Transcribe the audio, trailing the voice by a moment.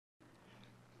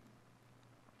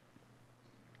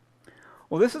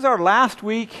Well, this is our last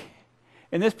week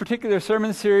in this particular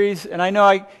sermon series, and I know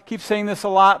I keep saying this a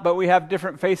lot, but we have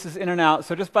different faces in and out.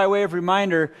 So just by way of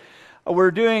reminder,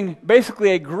 we're doing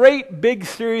basically a great big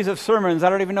series of sermons. I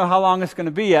don't even know how long it's going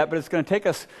to be yet, but it's going to take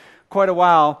us quite a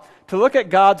while to look at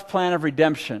God's plan of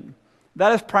redemption.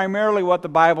 That is primarily what the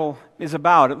Bible is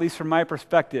about, at least from my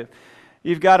perspective.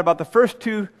 You've got about the first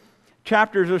 2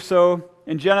 chapters or so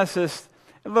in Genesis,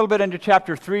 a little bit into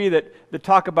chapter 3 that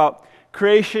talk about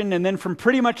creation, and then from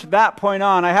pretty much that point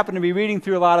on, I happen to be reading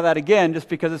through a lot of that again just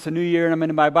because it's a new year and I'm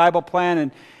in my Bible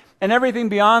plan, and everything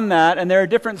beyond that, and there are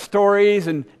different stories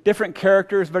and different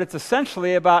characters, but it's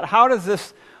essentially about how does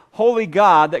this holy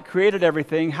God that created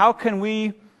everything, how can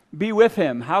we be with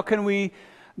Him? How can we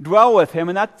dwell with Him?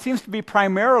 And that seems to be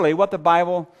primarily what the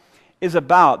Bible is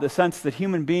about, the sense that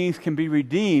human beings can be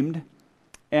redeemed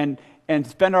and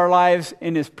spend our lives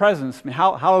in His presence. I mean,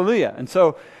 hallelujah. And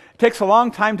so it takes a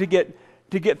long time to get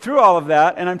through all of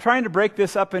that, and I'm trying to break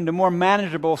this up into more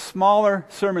manageable, smaller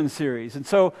sermon series. And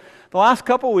so the last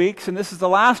couple weeks, and this is the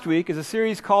last week, is a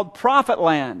series called Prophet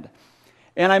Land.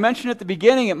 And I mentioned at the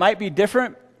beginning it might be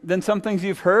different than some things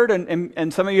you've heard,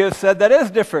 and some of you have said that is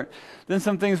different than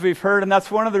some things we've heard, and that's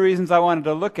one of the reasons I wanted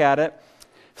to look at it.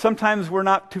 Sometimes we're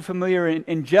not too familiar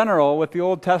in general with the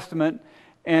Old Testament,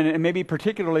 and maybe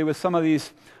particularly with some of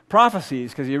these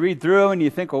prophecies, because you read through and you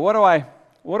think, well, what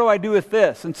do I do with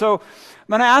this? And so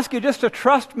I'm going to ask you just to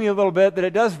trust me a little bit that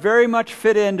it does very much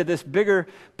fit into this bigger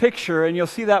picture, and you'll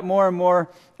see that more and more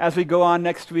as we go on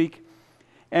next week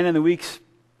and in the weeks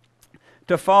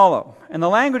to follow. And the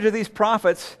language of these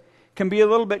prophets can be a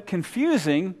little bit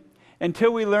confusing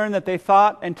until we learn that they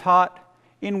thought and taught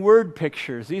in word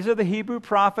pictures. These are the Hebrew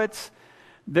prophets.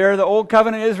 They're the Old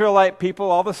Covenant Israelite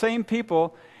people, all the same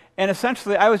people. And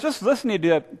essentially, I was just listening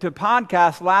to a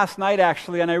podcast last night,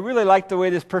 actually, and I really liked the way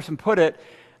this person put it,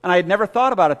 and I had never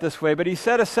thought about it this way, but he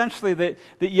said essentially that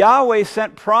Yahweh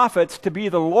sent prophets to be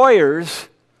the lawyers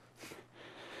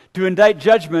to indict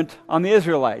judgment on the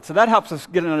Israelites. So that helps us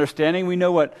get an understanding. We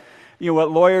know what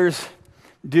lawyers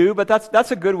do, but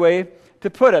that's a good way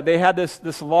to put it. They had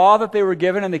this law that they were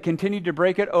given, and they continued to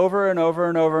break it over and over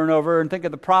and over and over, and think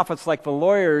of the prophets like the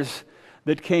lawyers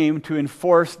that came to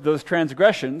enforce those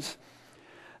transgressions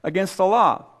against the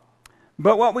law.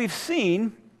 But what we've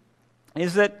seen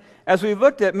is that as we've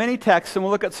looked at many texts, and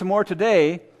we'll look at some more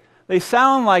today, they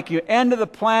sound like end of the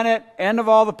planet, end of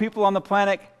all the people on the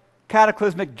planet,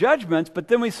 cataclysmic judgments, but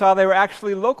then we saw they were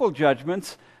actually local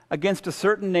judgments against a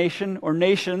certain nation or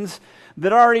nations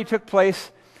that already took place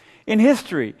in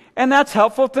history. And that's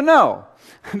helpful to know,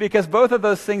 because both of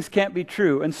those things can't be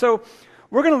true. And so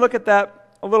we're going to look at that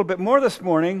a little bit more this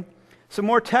morning, some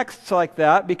more texts like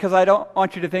that, because I don't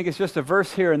want you to think it's just a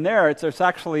verse here and there. It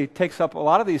actually takes up a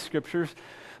lot of these scriptures.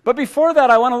 But before that,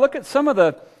 I want to look at some of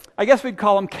the, I guess we'd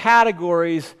call them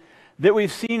categories that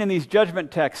we've seen in these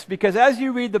judgment texts, because as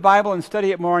you read the Bible and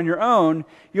study it more on your own,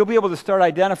 you'll be able to start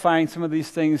identifying some of these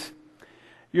things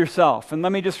yourself. And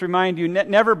let me just remind you,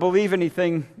 never believe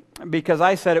anything because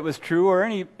I said it was true, or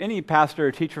any pastor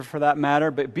or teacher for that matter,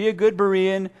 but be a good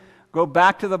Berean. Go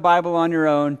back to the Bible on your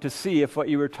own to see if what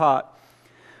you were taught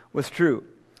was true.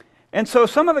 And so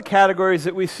some of the categories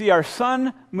that we see are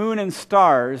sun, moon, and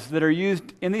stars that are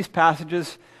used in these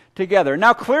passages together.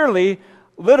 Now clearly,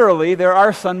 literally, there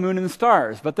are sun, moon, and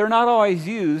stars, but they're not always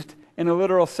used in a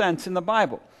literal sense in the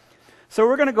Bible. So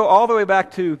we're going to go all the way back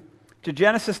to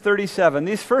Genesis 37.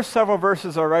 These first several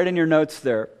verses are right in your notes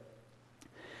there.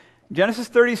 Genesis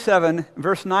 37,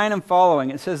 verse 9 and following,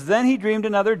 it says, "Then he dreamed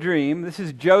another dream." This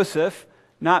is Joseph,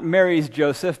 not Mary's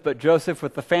Joseph, but Joseph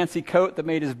with the fancy coat that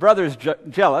made his brothers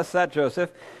jealous, that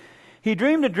Joseph. "He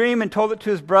dreamed a dream and told it to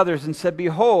his brothers and said,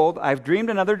 'Behold, I've dreamed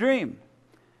another dream.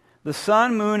 The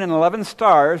sun, moon, and 11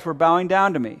 stars were bowing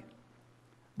down to me.'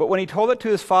 But when he told it to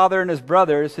his father and his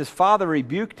brothers, his father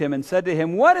rebuked him and said to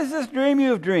him, 'What is this dream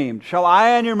you have dreamed? Shall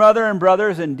I and your mother and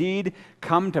brothers indeed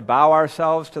come to bow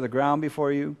ourselves to the ground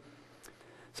before you?'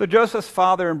 So Joseph's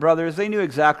father and brothers, they knew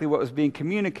exactly what was being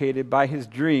communicated by his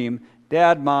dream.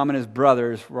 Dad, mom, and his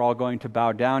brothers were all going to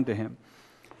bow down to him.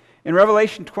 In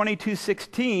Revelation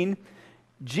 22:16,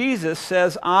 Jesus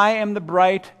says, 'I am the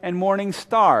bright and morning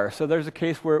star.'" So there's a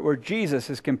case where Jesus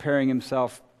is comparing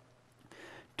himself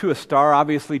to a star.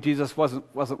 Obviously, Jesus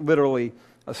wasn't literally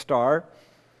a star.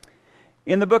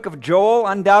 In the book of Joel,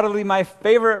 undoubtedly my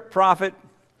favorite prophet,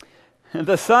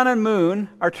 the sun and moon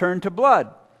are turned to blood.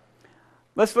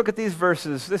 Let's look at these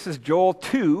verses. This is Joel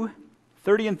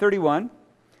 2:30 and 31.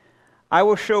 "I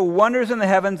will show wonders in the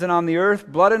heavens and on the earth,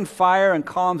 blood and fire and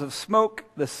columns of smoke.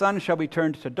 The sun shall be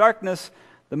turned to darkness,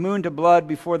 the moon to blood,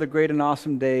 before the great and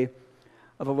awesome day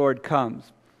of the Lord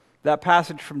comes." That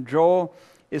passage from Joel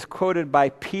is quoted by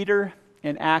Peter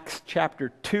in Acts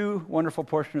chapter 2, wonderful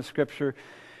portion of Scripture.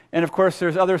 And of course,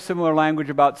 there's other similar language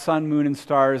about sun, moon, and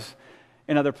stars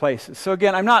in other places. So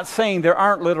again, I'm not saying there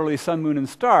aren't literally sun, moon, and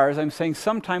stars. I'm saying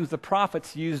sometimes the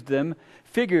prophets used them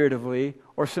figuratively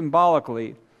or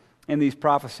symbolically in these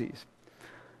prophecies.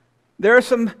 There are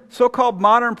some so-called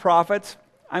modern prophets.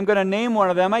 I'm going to name one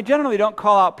of them. I generally don't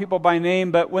call out people by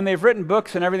name, but when they've written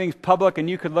books and everything's public and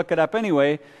you could look it up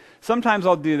anyway, sometimes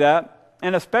I'll do that,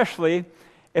 and especially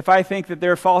if I think that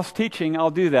they're false teaching, I'll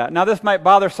do that. Now, this might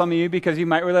bother some of you because you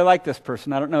might really like this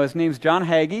person. I don't know. His name's John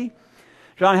Hagee.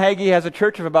 John Hagee has a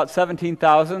church of about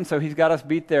 17,000, so he's got us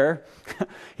beat there.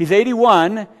 He's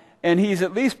 81, and he's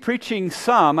at least preaching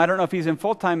some. I don't know if he's in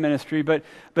full-time ministry, but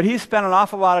he's spent an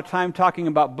awful lot of time talking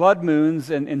about blood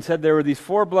moons and said there were these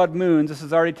 4 blood moons. This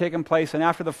has already taken place, and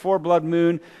after the 4 blood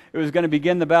moon, it was going to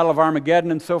begin the Battle of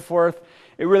Armageddon and so forth.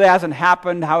 It really hasn't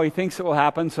happened how he thinks it will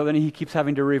happen, so then he keeps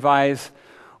having to revise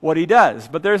what he does.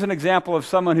 But there's an example of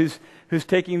someone who's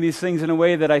taking these things in a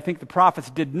way that I think the prophets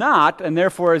did not, and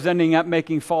therefore is ending up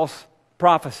making false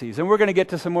prophecies. And we're going to get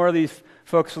to some more of these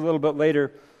folks a little bit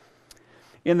later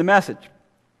in the message.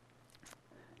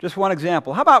 Just one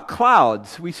example. How about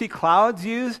clouds? We see clouds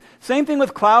used. Same thing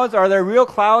with clouds. Are there real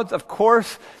clouds? Of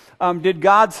course. Did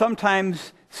God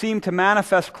sometimes seem to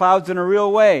manifest clouds in a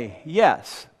real way?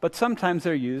 Yes. But sometimes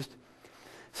they're used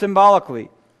symbolically.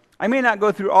 I may not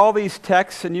go through all these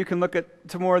texts, and you can look at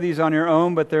some more of these on your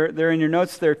own, but they're in your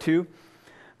notes there too.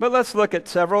 But let's look at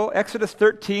several. Exodus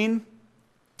 13,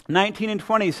 19 and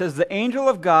 20 says, "The angel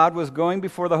of God was going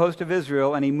before the host of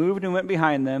Israel, and he moved and went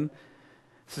behind them."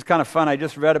 This is kind of fun. I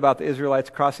just read about the Israelites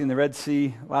crossing the Red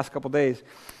Sea last couple days.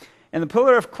 "And the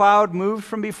pillar of cloud moved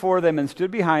from before them and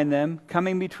stood behind them,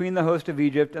 coming between the host of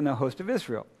Egypt and the host of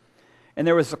Israel. And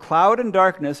there was a cloud and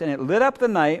darkness, and it lit up the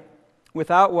night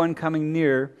without one coming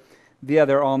near the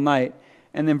other all night."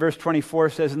 And then verse 24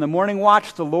 says, "In the morning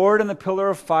watch, the Lord in the pillar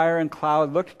of fire and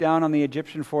cloud looked down on the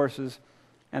Egyptian forces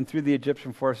and threw the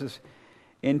Egyptian forces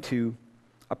into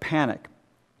a panic."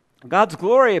 God's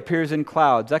glory appears in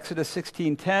clouds. Exodus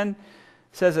 16:10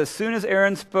 says, "As soon as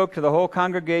Aaron spoke to the whole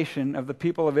congregation of the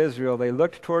people of Israel, they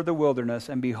looked toward the wilderness,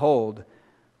 and behold,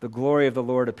 the glory of the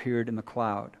Lord appeared in the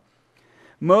cloud."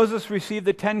 Moses received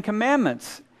the 10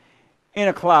 Commandments in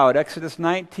a cloud. Exodus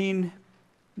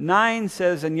 19:9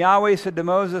 says, "And Yahweh said to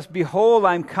Moses, Behold,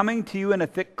 I am coming to you in a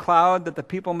thick cloud, that the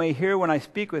people may hear when I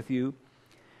speak with you,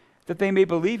 that they may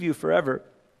believe you forever."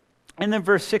 And then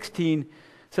verse 16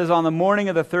 says, "On the morning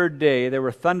of the 3rd day, there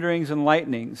were thunderings and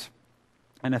lightnings,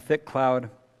 and a thick cloud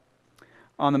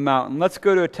on the mountain." Let's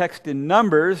go to a text in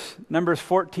Numbers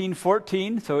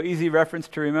 14:14, so easy reference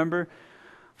to remember.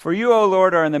 "For you, O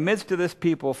Lord, are in the midst of this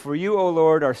people. For you, O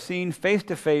Lord, are seen face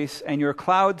to face, and your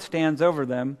cloud stands over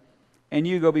them, and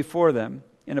you go before them,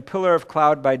 in a pillar of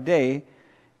cloud by day,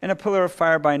 and a pillar of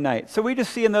fire by night." So we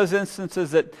just see in those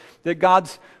instances that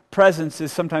God's presence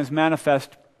is sometimes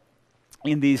manifest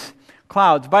in these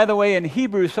clouds. By the way, in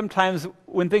Hebrew, sometimes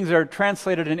when things are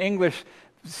translated in English,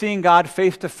 seeing God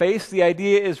face to face, the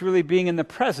idea is really being in the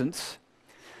presence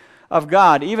of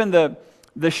God. Even the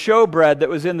showbread that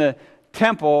was in the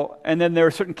temple, and then there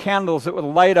were certain candles that would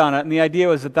light on it, and the idea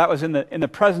was that was in the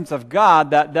presence of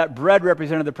God. That bread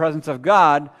represented the presence of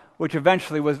God, which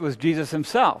eventually was Jesus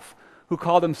himself, who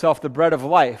called himself the bread of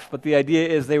life. But the idea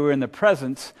is they were in the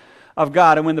presence of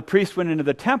God. And when the priest went into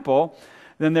the temple,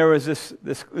 then there was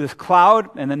this cloud,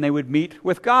 and then they would meet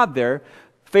with God there,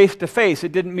 face to face.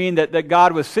 It didn't mean that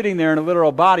God was sitting there in a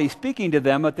literal body speaking to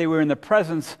them, but they were in the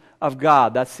presence of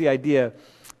God. That's the idea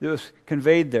that was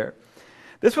conveyed there.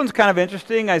 This one's kind of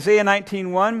interesting. Isaiah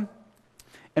 19:1,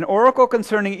 "An oracle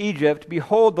concerning Egypt.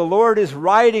 Behold, the Lord is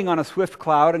riding on a swift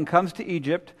cloud and comes to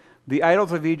Egypt. The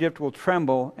idols of Egypt will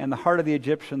tremble, and the heart of the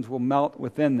Egyptians will melt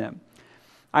within them."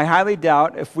 I highly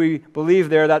doubt if we believe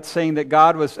there that's saying that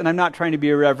God was, and I'm not trying to be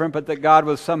irreverent, but that God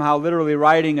was somehow literally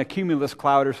riding a cumulus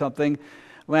cloud or something,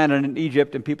 landed in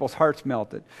Egypt, and people's hearts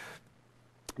melted.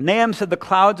 Nahum said, "The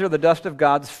clouds are the dust of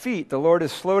God's feet. The Lord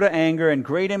is slow to anger and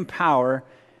great in power,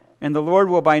 and the Lord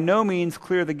will by no means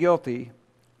clear the guilty.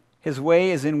 His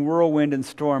way is in whirlwind and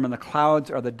storm, and the clouds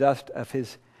are the dust of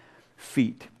his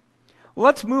feet." Well,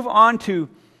 let's move on to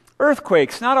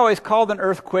earthquakes. Not always called an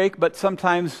earthquake, but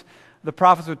sometimes the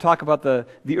prophets would talk about the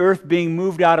earth being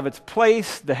moved out of its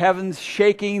place, the heavens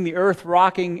shaking, the earth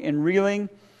rocking and reeling.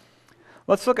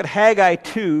 Let's look at Haggai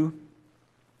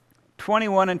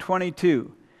 2:21 and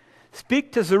 22.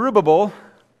 "Speak to Zerubbabel,"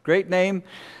 great name,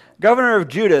 "governor of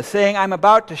Judah, saying, I'm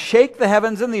about to shake the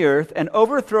heavens and the earth and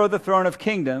overthrow the throne of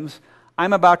kingdoms.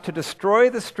 I'm about to destroy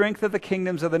the strength of the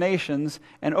kingdoms of the nations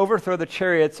and overthrow the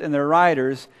chariots and their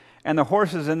riders, and the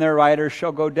horses and their riders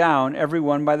shall go down, every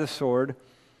one by the sword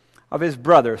of his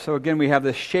brother. So again, we have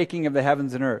the shaking of the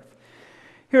heavens and earth.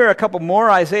 Here are a couple more.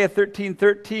 Isaiah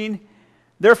 13:13.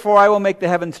 Therefore I will make the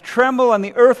heavens tremble, and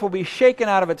the earth will be shaken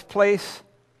out of its place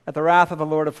at the wrath of the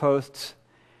Lord of hosts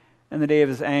and the day of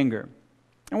his anger.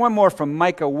 And one more from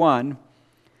Micah 1,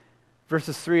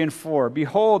 verses 3 and 4.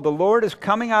 Behold, the Lord is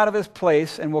coming out of his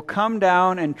place, and will come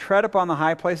down and tread upon the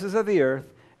high places of the earth,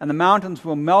 and the mountains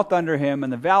will melt under him,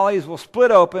 and the valleys will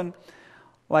split open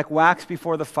like wax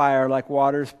before the fire, like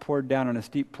waters poured down on a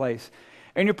steep place.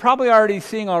 And you're probably already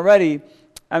seeing already,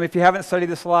 if you haven't studied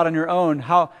this a lot on your own,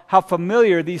 how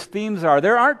familiar these themes are.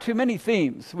 There aren't too many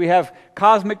themes. We have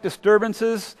cosmic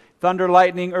disturbances, thunder,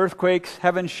 lightning, earthquakes,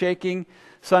 heaven shaking,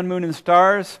 sun, moon, and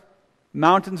stars,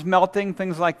 mountains melting,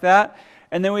 things like that.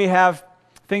 And then we have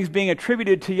things being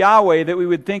attributed to Yahweh that we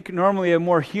would think normally are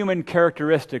more human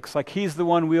characteristics, like he's the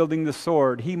one wielding the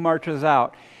sword, he marches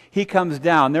out, he comes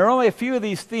down. There are only a few of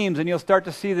these themes, and you'll start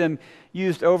to see them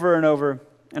used over and over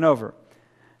and over.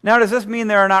 Now, does this mean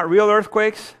there are not real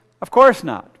earthquakes? Of course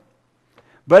not.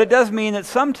 But it does mean that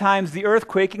sometimes the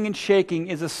earthquaking and shaking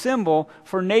is a symbol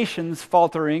for nations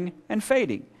faltering and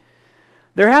fading.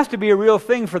 There has to be a real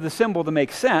thing for the symbol to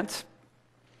make sense.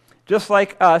 Just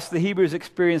like us, the Hebrews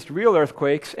experienced real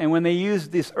earthquakes, and when they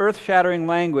used this earth-shattering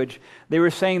language, they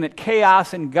were saying that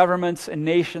chaos in governments and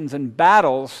nations and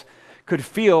battles could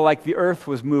feel like the earth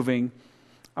was moving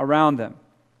around them.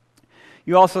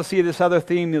 You also see this other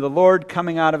theme of the Lord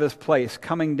coming out of his place,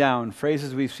 coming down,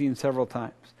 phrases we've seen several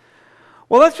times.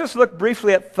 Well, let's just look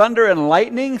briefly at thunder and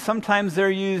lightning. Sometimes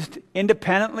they're used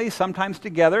independently, sometimes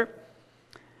together.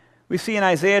 We see in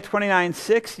Isaiah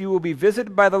 29:6, you will be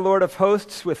visited by the Lord of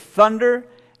hosts with thunder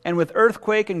and with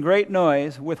earthquake and great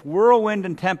noise, with whirlwind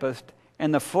and tempest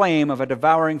and the flame of a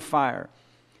devouring fire.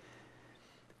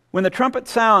 When the trumpet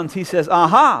sounds, he says,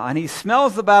 aha, and he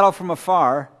smells the battle from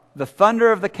afar, the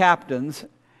thunder of the captains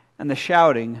and the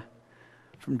shouting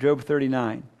from Job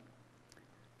 39.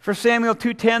 1 Samuel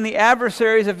 2:10, the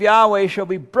adversaries of Yahweh shall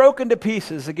be broken to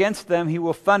pieces. Against them he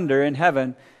will thunder in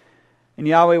heaven, and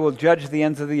Yahweh will judge the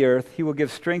ends of the earth. He will give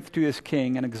strength to his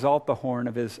king and exalt the horn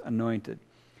of his anointed.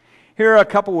 Here are a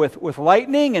couple with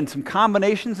lightning and some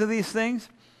combinations of these things.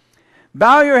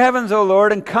 Bow your heavens, O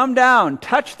Lord, and come down.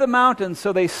 Touch the mountains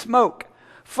so they smoke.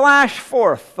 Flash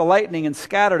forth the lightning and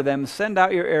scatter them. Send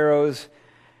out your arrows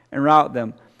and rout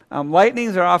them.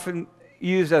 Lightnings are often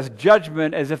used as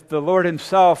judgment, as if the Lord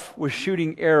himself was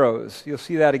shooting arrows. You'll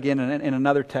see that again in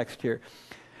another text here.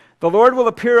 The Lord will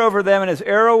appear over them, and his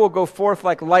arrow will go forth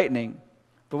like lightning.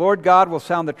 The Lord God will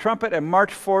sound the trumpet and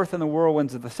march forth in the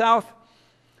whirlwinds of the south.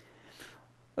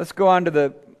 Let's go on to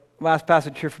the last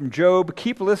passage here from Job.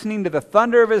 Keep listening to the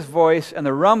thunder of his voice and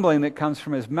the rumbling that comes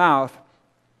from his mouth.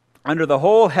 Under the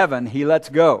whole heaven he lets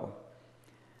go,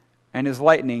 and his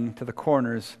lightning to the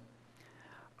corners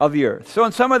of the earth. So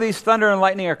in some of these, thunder and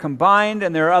lightning are combined,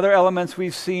 and there are other elements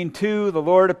we've seen too, the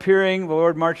Lord appearing, the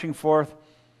Lord marching forth,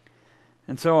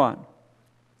 and so on.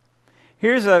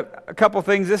 Here's a couple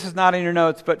things. This is not in your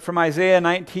notes, but from Isaiah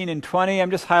 19 and 20,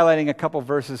 I'm just highlighting a couple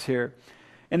verses here.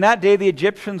 In that day the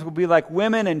Egyptians will be like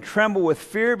women and tremble with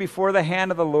fear before the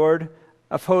hand of the Lord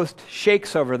of hosts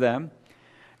shakes over them.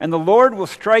 And the Lord will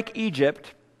strike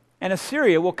Egypt, and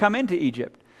Assyria will come into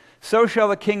Egypt. So shall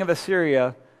the king of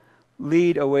Assyria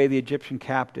lead away the Egyptian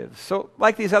captives. So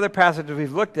like these other passages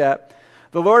we've looked at,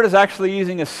 the Lord is actually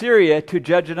using Assyria to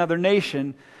judge another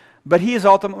nation, but he is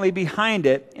ultimately behind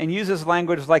it and uses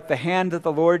language like the hand that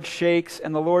the Lord shakes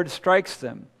and the Lord strikes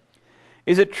them.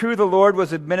 Is it true the Lord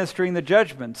was administering the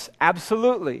judgments?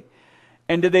 Absolutely.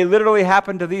 And did they literally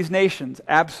happen to these nations?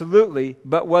 Absolutely.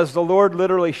 But was the Lord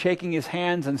literally shaking his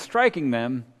hands and striking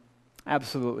them?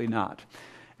 Absolutely not.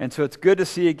 And so it's good to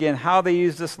see again how they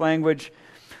use this language.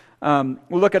 We'll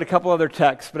look at a couple other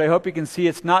texts, but I hope you can see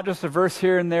it's not just a verse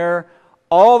here and there.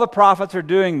 All the prophets are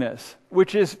doing this,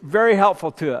 which is very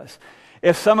helpful to us.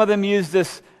 If some of them use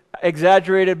this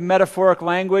exaggerated metaphoric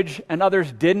language and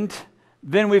others didn't,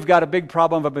 then we've got a big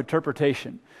problem of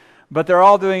interpretation. But they're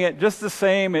all doing it just the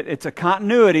same. It's a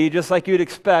continuity, just like you'd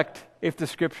expect if the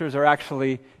scriptures are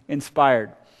actually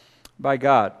inspired by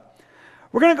God.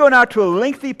 We're going to go now to a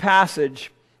lengthy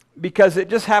passage because it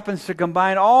just happens to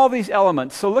combine all these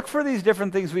elements. So look for these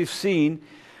different things we've seen.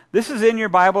 This is in your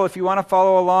Bible. If you want to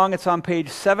follow along, it's on page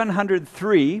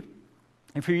 703.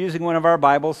 If you're using one of our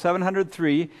Bibles,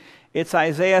 703, it's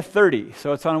Isaiah 30.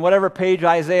 So it's on whatever page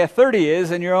Isaiah 30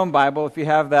 is in your own Bible, if you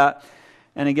have that.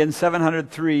 And again,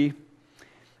 703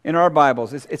 in our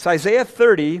Bibles. It's Isaiah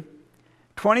 30,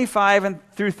 25 and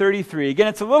through 33. Again,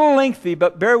 it's a little lengthy,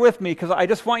 but bear with me because I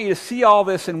just want you to see all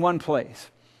this in one place.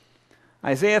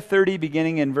 Isaiah 30,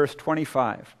 beginning in verse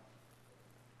 25.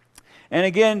 And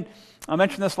again, I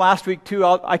mentioned this last week too.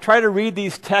 I try to read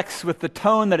these texts with the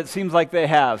tone that it seems like they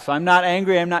have. So I'm not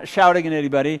angry, I'm not shouting at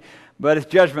anybody, but it's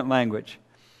judgment language.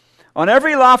 On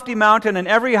every lofty mountain and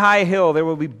every high hill there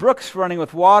will be brooks running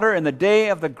with water in the day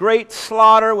of the great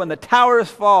slaughter when the towers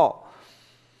fall.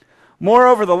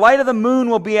 Moreover, the light of the moon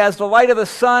will be as the light of the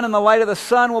sun, and the light of the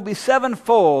sun will be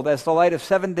sevenfold as the light of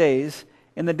 7 days,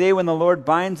 in the day when the Lord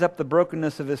binds up the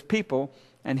brokenness of his people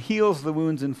and heals the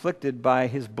wounds inflicted by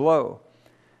his blow.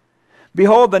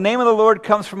 Behold, the name of the Lord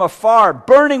comes from afar,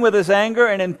 burning with his anger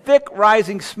and in thick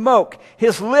rising smoke.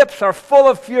 His lips are full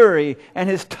of fury, and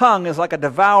his tongue is like a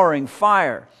devouring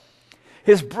fire.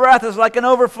 His breath is like an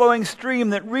overflowing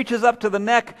stream that reaches up to the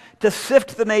neck to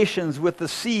sift the nations with the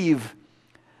sieve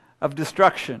of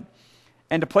destruction,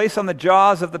 and to place on the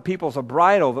jaws of the peoples a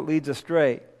bridle that leads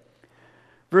astray.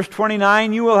 Verse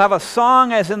 29, you will have a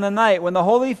song as in the night when the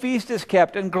holy feast is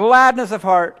kept, and gladness of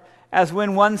heart as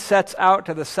when one sets out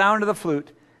to the sound of the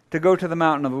flute to go to the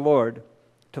mountain of the Lord,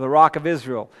 to the rock of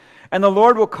Israel. And the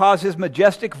Lord will cause his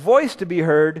majestic voice to be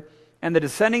heard, and the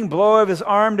descending blow of his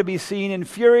arm to be seen in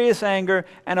furious anger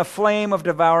and a flame of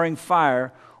devouring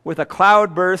fire, with a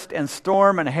cloud burst and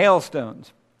storm and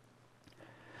hailstones.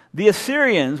 The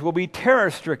Assyrians will be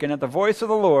terror-stricken at the voice of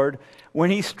the Lord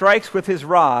when he strikes with his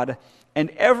rod, and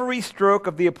every stroke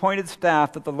of the appointed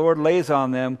staff that the Lord lays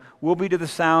on them will be to the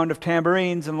sound of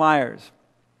tambourines and lyres.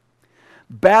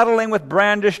 Battling with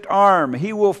brandished arm,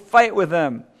 he will fight with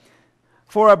them.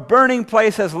 For a burning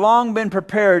place has long been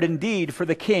prepared indeed for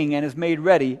the king and is made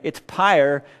ready, its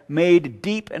pyre made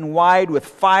deep and wide with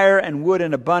fire and wood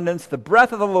in abundance. The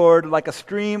breath of the Lord, like a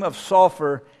stream of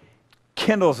sulfur,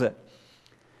 kindles it.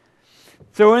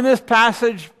 So in this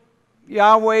passage,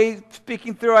 Yahweh,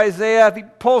 speaking through Isaiah, he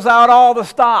pulls out all the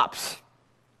stops.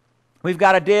 We've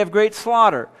got a day of great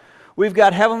slaughter. We've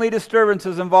got heavenly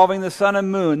disturbances involving the sun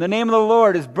and moon. The name of the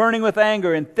Lord is burning with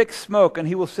anger and thick smoke, and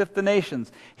he will sift the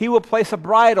nations. He will place a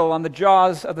bridle on the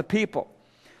jaws of the people.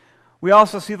 We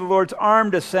also see the Lord's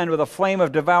arm descend with a flame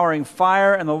of devouring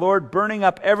fire, and the Lord burning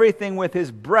up everything with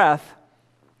his breath,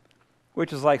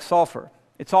 which is like sulfur.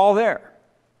 It's all there.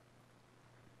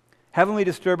 Heavenly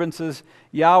disturbances,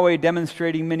 Yahweh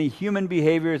demonstrating many human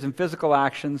behaviors and physical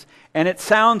actions, and it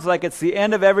sounds like it's the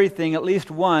end of everything at least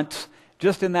once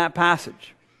just in that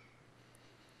passage.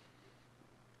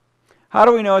 How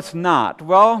do we know it's not?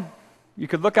 Well, you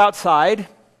could look outside,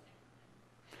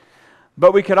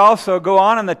 but we could also go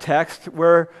on in the text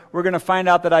where we're going to find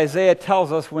out that Isaiah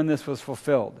tells us when this was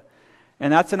fulfilled.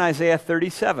 And that's in Isaiah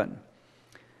 37.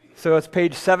 So it's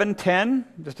page 710,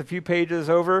 just a few pages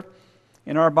over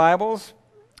in our Bibles,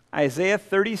 Isaiah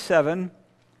 37,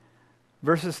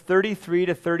 verses 33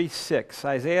 to 36.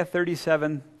 Isaiah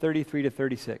 37, 33 to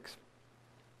 36.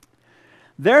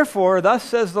 Therefore, thus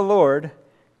says the Lord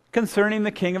concerning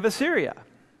the king of Assyria,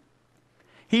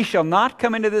 he shall not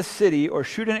come into this city, or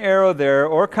shoot an arrow there,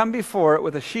 or come before it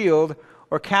with a shield,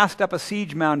 or cast up a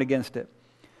siege mound against it.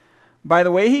 By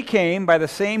the way he came, by the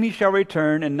same he shall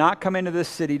return, and not come into this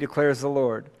city, declares the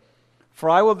Lord. For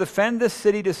I will defend this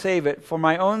city to save it, for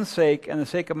my own sake and the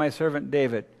sake of my servant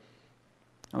David.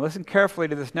 Now listen carefully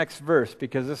to this next verse,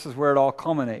 because this is where it all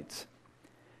culminates.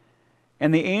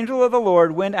 And the angel of the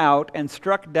Lord went out and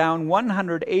struck down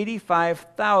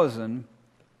 185,000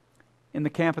 in the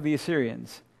camp of the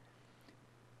Assyrians.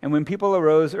 And when people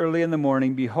arose early in the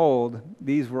morning, behold,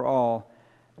 these were all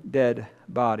dead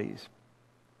bodies.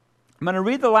 I'm going to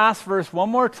read the last verse one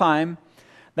more time.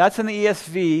 That's in the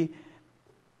ESV.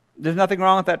 There's nothing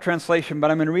wrong with that translation,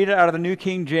 but I'm going to read it out of the New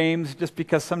King James just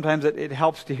because sometimes it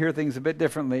helps to hear things a bit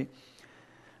differently.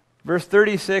 Verse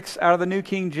 36 out of the New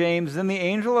King James, Then the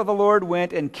angel of the Lord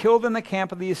went and killed in the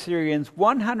camp of the Assyrians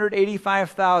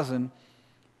 185,000.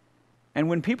 And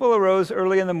when people arose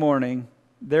early in the morning,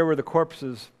 there were the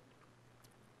corpses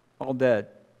all dead.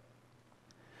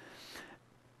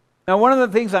 Now, one of the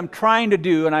things I'm trying to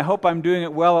do, and I hope I'm doing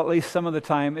it well at least some of the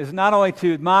time, is not only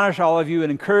to admonish all of you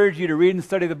and encourage you to read and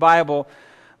study the Bible,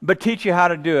 but teach you how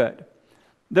to do it.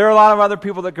 There are a lot of other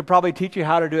people that could probably teach you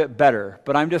how to do it better,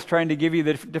 but I'm just trying to give you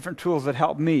the different tools that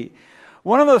help me.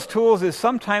 One of those tools is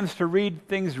sometimes to read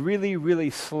things really, really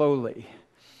slowly.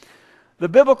 The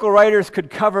biblical writers could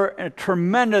cover a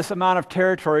tremendous amount of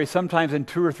territory, sometimes in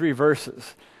 2 or 3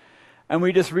 verses, and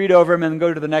we just read over them and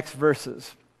go to the next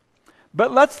verses.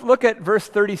 But let's look at verse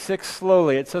 36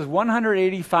 slowly. It says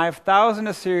 185,000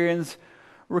 Assyrians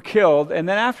were killed, and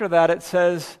then after that it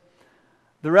says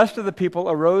the rest of the people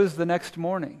arose the next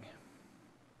morning.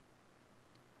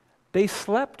 They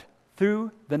slept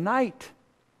through the night.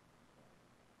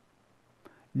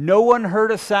 No one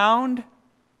heard a sound.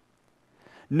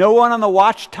 No one on the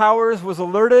watchtowers was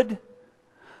alerted.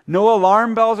 No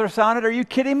alarm bells are sounded. Are you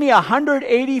kidding me?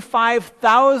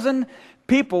 185,000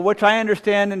 people, which I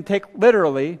understand and take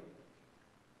literally,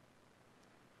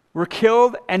 were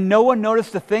killed, and no one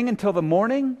noticed a thing until the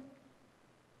morning?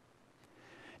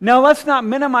 Now, let's not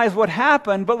minimize what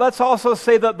happened, but let's also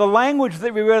say that the language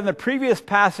that we read in the previous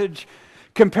passage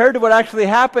compared to what actually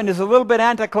happened is a little bit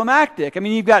anticlimactic. I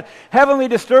mean, you've got heavenly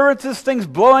disturbances, things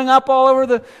blowing up all over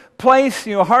the place,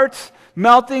 hearts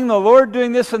melting, the Lord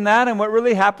doing this and that, and what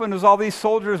really happened was all these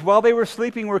soldiers, while they were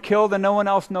sleeping, were killed, and no one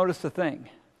else noticed a thing.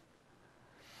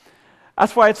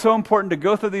 That's why it's so important to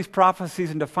go through these prophecies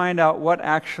and to find out what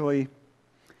actually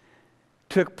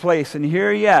took place. And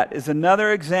here yet is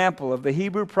another example of the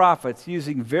Hebrew prophets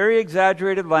using very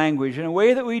exaggerated language in a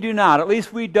way that we do not, at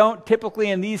least we don't typically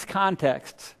in these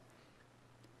contexts,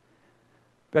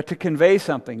 but to convey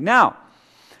something. Now,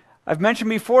 I've mentioned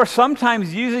before,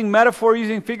 sometimes using metaphor,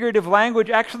 using figurative language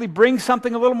actually brings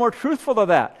something a little more truthful to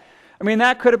that. I mean,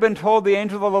 that could have been told the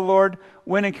angel of the Lord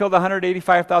went and killed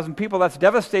 185,000 people. That's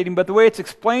devastating, but the way it's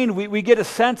explained, we get a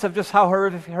sense of just how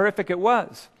horrific it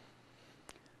was.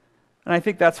 And I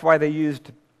think that's why they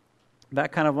used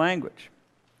that kind of language.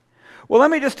 Well,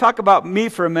 let me just talk about me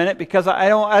for a minute, because I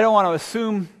don't want to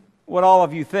assume what all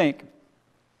of you think.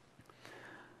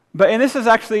 And this is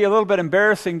actually a little bit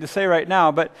embarrassing to say right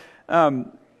now, but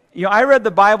I read the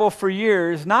Bible for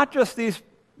years, not just these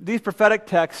prophetic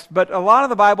texts, but a lot of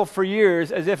the Bible for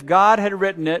years as if God had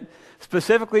written it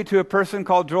specifically to a person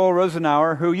called Joel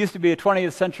Rosenauer, who used to be a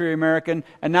 20th century American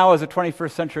and now is a 21st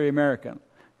century American.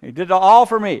 He did it all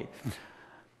for me.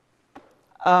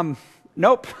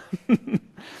 Nope. That's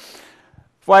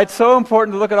why it's so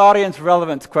important to look at audience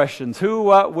relevance questions. Who,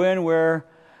 what, when, where,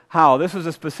 how. This was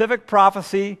a specific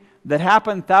prophecy that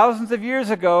happened thousands of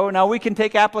years ago. Now we can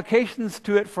take applications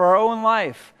to it for our own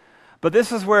life. But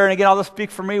this is where, and again, I'll just speak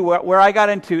for me, where I got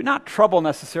into, not trouble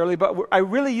necessarily, but I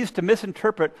really used to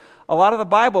misinterpret a lot of the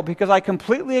Bible because I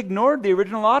completely ignored the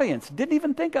original audience, didn't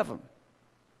even think of them.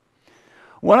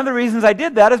 One of the reasons I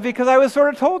did that is because I was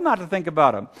sort of told not to think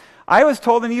about them. I was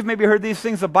told, and you've maybe heard these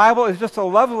things, the Bible is just a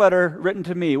love letter written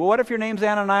to me. Well, what if your name's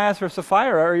Ananias or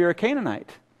Sapphira or you're a Canaanite?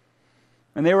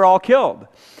 And they were all killed.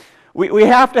 We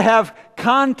have to have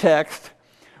context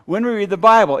when we read the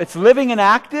Bible. It's living and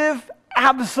active?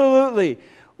 Absolutely.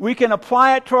 We can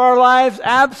apply it to our lives?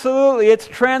 Absolutely. It's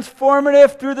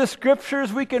transformative through the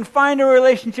Scriptures. We can find a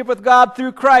relationship with God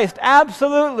through Christ?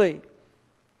 Absolutely.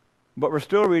 But we're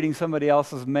still reading somebody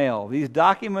else's mail. These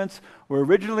documents were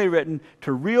originally written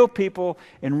to real people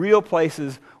in real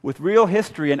places with real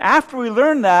history. And after we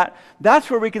learn that, that's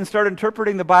where we can start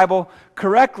interpreting the Bible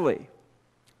correctly.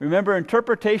 Remember,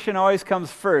 interpretation always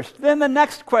comes first. Then the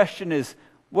next question is,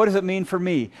 what does it mean for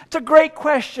me? It's a great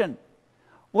question.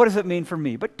 What does it mean for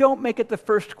me? But don't make it the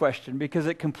first question, because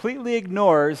it completely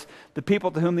ignores the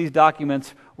people to whom these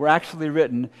documents were actually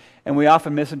written, and we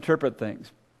often misinterpret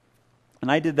things.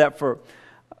 And I did that for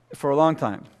a long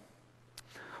time.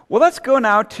 Well, let's go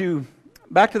now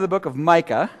back to the book of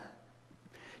Micah,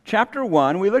 chapter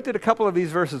 1. We looked at a couple of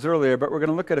these verses earlier, but we're going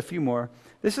to look at a few more.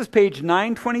 This is page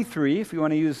 923, if you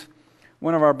want to use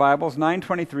one of our Bibles,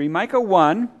 923, Micah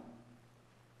 1,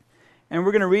 and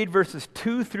we're going to read verses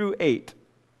 2 through 8.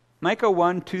 Micah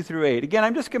 1, 2 through 8. Again,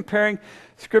 I'm just comparing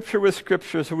Scripture with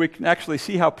Scripture so we can actually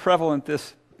see how prevalent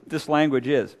this language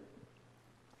is.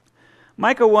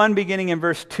 Micah 1, beginning in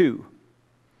verse 2.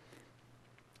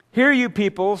 Hear you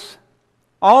peoples,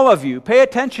 all of you, pay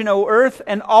attention, O earth,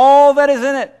 and all that is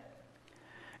in it.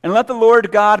 And let the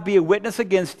Lord God be a witness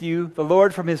against you, the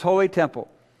Lord from his holy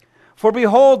temple. For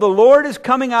behold, the Lord is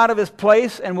coming out of his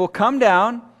place, and will come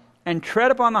down and tread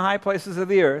upon the high places of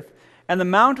the earth, and the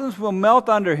mountains will melt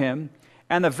under him,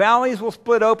 and the valleys will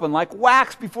split open like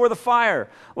wax before the fire,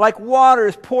 like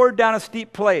waters poured down a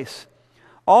steep place.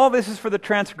 All this is for the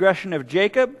transgression of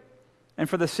Jacob and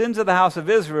for the sins of the house of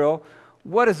Israel.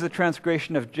 What is the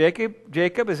transgression of Jacob?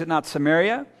 Jacob, is it not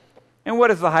Samaria? And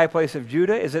what is the high place of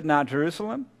Judah? Is it not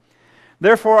Jerusalem?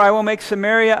 Therefore I will make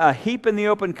Samaria a heap in the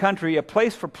open country, a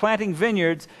place for planting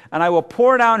vineyards, and I will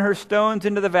pour down her stones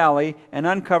into the valley and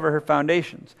uncover her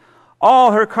foundations.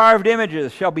 All her carved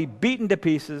images shall be beaten to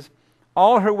pieces,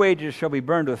 all her wages shall be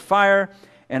burned with fire,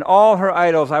 and all her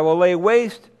idols I will lay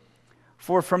waste.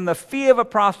 For from the fee of a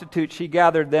prostitute she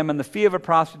gathered them, and the fee of a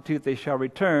prostitute they shall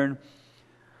return.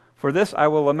 For this I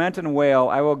will lament and wail.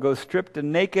 I will go stripped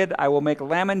and naked. I will make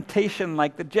lamentation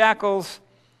like the jackals,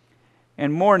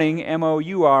 and mourning,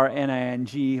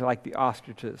 mourning, like the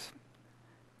ostriches.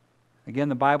 Again,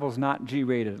 the Bible's not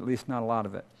G-rated, at least not a lot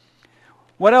of it.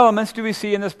 What elements do we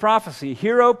see in this prophecy?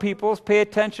 Hear, O peoples, pay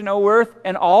attention, O earth,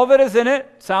 and all that is in it.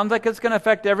 Sounds like it's going to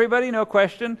affect everybody, no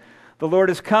question. The Lord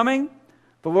is coming.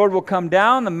 The Lord will come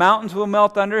down. The mountains will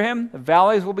melt under him. The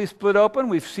valleys will be split open.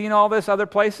 We've seen all this other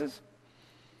places.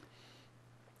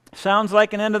 Sounds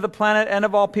like an end of the planet, end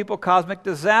of all people, cosmic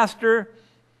disaster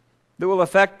that will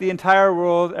affect the entire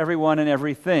world, everyone and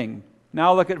everything.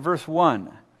 Now look at verse 1.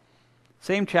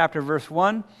 Same chapter, verse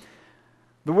 1.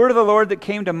 The word of the Lord that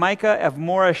came to Micah of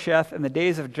Moresheth in the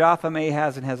days of Jotham,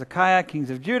 Ahaz, and Hezekiah,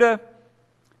 kings of Judah,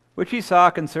 which he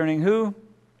saw concerning who?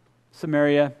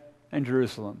 Samaria and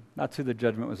Jerusalem. That's who the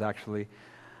judgment was actually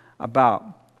about.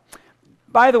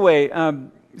 By the way,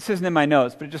 this isn't in my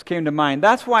notes, but it just came to mind.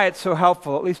 That's why it's so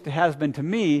helpful, at least it has been to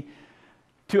me,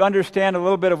 to understand a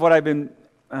little bit of what I've been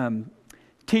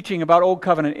teaching about Old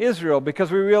Covenant Israel,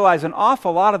 because we realize an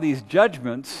awful lot of these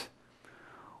judgments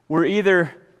were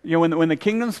either, when the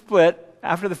kingdom split,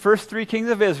 after the first three kings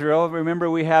of Israel, remember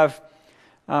we have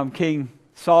King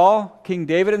Saul, King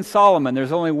David, and Solomon.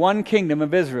 There's only one kingdom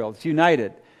of Israel. It's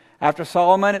united. After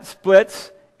Solomon, it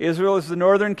splits. Israel is the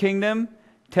northern kingdom.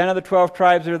 10 of the 12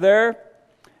 tribes are there.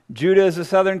 Judah is the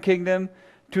southern kingdom.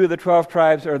 2 of the 12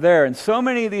 tribes are there. And so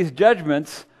many of these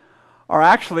judgments are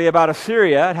actually about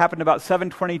Assyria. It happened about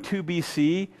 722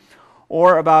 BC.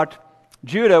 Or about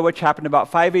Judah, which happened about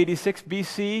 586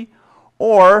 BC.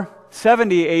 Or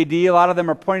 70 AD. A lot of them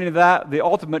are pointing to that, the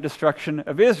ultimate destruction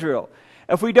of Israel.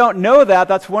 If we don't know that,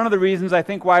 that's one of the reasons I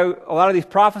think why a lot of these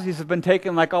prophecies have been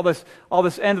taken like all this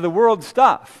end of the world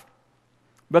stuff.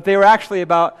 But they were actually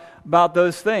about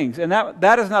those things. And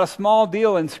that is not a small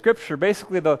deal in Scripture.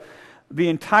 Basically, the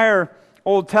entire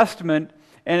Old Testament,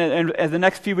 and as the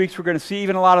next few weeks we're going to see,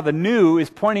 even a lot of the New is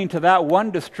pointing to that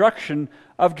one destruction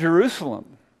of Jerusalem.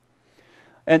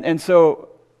 And so,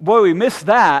 boy, we miss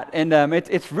that, and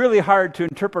it's really hard to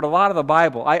interpret a lot of the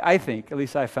Bible, I think, at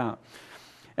least I found.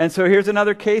 And so here's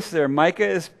another case there. Micah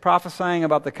is prophesying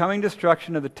about the coming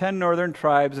destruction of the 10 northern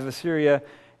tribes of Assyria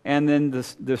and then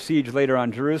the siege later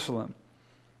on Jerusalem.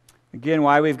 Again,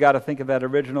 why we've got to think of that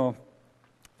original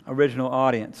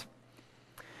audience.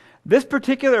 This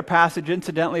particular passage,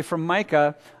 incidentally, from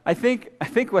Micah, I think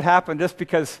what happened, just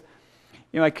because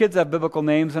my kids have biblical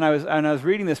names, and I was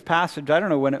reading this passage. I don't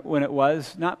know when it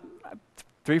was, not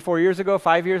 3-4 years ago,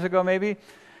 5 years ago maybe,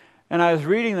 and I was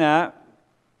reading that.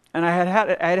 And I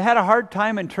had a hard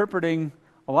time interpreting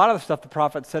a lot of the stuff the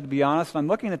prophet said, to be honest. And I'm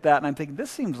looking at that and I'm thinking,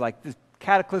 this seems like this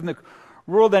cataclysmic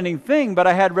world-ending thing. But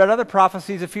I had read other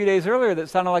prophecies a few days earlier that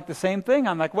sounded like the same thing.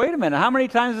 I'm like, wait a minute, how many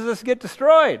times does this get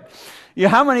destroyed?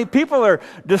 How many people are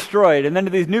destroyed? And then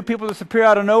do these new people just appear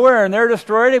out of nowhere and they're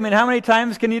destroyed? I mean, how many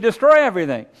times can you destroy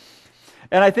everything?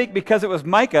 And I think because it was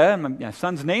Micah, and my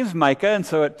son's name's Micah, and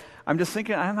so I'm just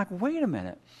thinking, I'm like, wait a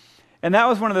minute. And that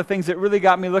was one of the things that really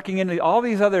got me looking into all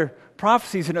these other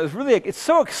prophecies, and it's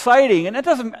so exciting, and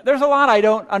there's a lot I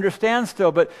don't understand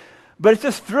still, but it's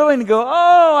just thrilling to go,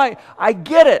 oh, I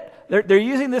get it. They're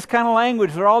using this kind of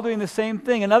language. They're all doing the same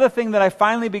thing. Another thing that I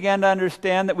finally began to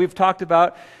understand that we've talked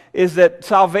about is that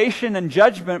salvation and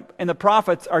judgment in the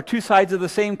prophets are two sides of the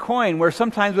same coin, where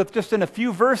sometimes with just in a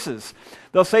few verses,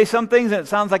 they'll say some things and it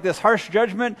sounds like this harsh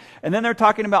judgment, and then they're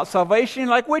talking about salvation,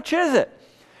 like, which is it?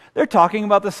 They're talking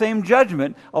about the same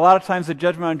judgment. A lot of times the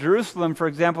judgment on Jerusalem, for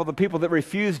example, the people that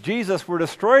refused Jesus were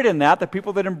destroyed in that. The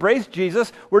people that embraced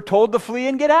Jesus were told to flee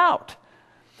and get out.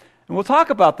 And we'll talk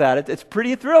about that. It's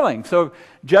pretty thrilling. So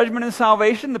judgment and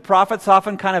salvation, the prophets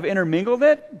often kind of intermingled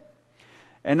it.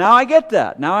 And now I get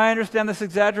that. Now I understand this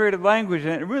exaggerated language,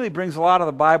 and it really brings a lot of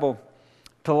the Bible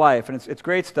to life. And it's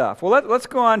great stuff. Well, let's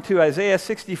go on to Isaiah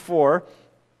 64.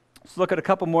 Let's look at a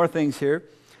couple more things here.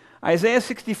 Isaiah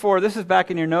 64, this is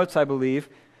back in your notes, I believe.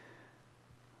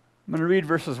 I'm going to read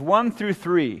verses 1 through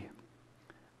 3.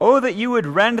 Oh, that you would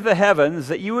rend the heavens,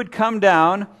 that you would come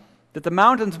down, that the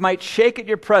mountains might shake at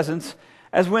your presence,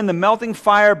 as when the melting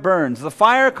fire burns. The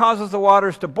fire causes the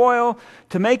waters to boil,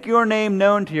 to make your name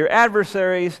known to your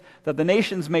adversaries, that the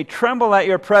nations may tremble at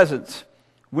your presence.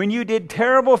 When you did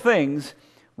terrible things,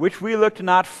 which we looked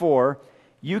not for,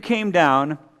 you came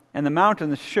down, and the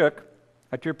mountains shook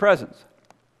at your presence.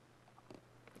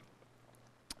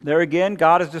 There again,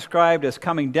 God is described as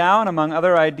coming down, among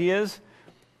other ideas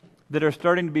that are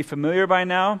starting to be familiar by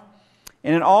now.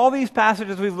 And in all these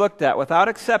passages we've looked at, without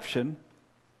exception,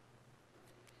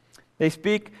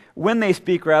 when they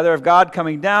speak of God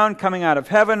coming down, coming out of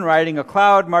heaven, riding a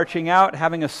cloud, marching out,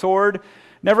 having a sword.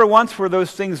 Never once were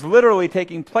those things literally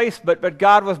taking place, but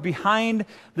God was behind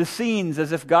the scenes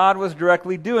as if God was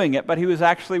directly doing it, but he was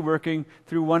actually working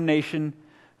through one nation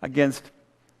against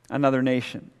another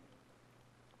nation.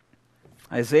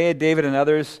 Isaiah, David, and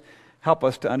others help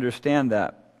us to understand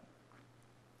that.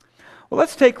 Well,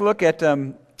 let's take a look at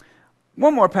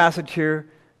one more passage here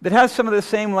that has some of the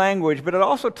same language, but it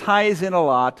also ties in a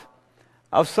lot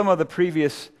of some of the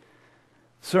previous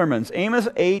sermons. Amos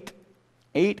 8,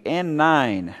 8 and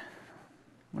 9. I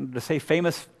wanted to say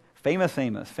famous Amos,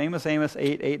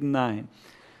 8, 8 and 9.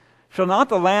 Shall not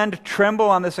the land tremble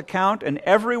on this account, and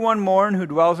everyone mourn who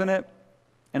dwells in it?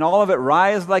 And all of it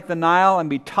rise like the Nile, and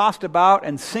be tossed about,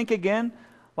 and sink again,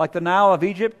 like the Nile of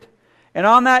Egypt? And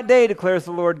on that day, declares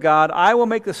the Lord God, I will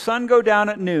make the sun go down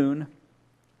at noon,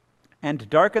 and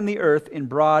darken the earth in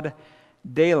broad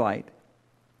daylight.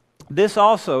 This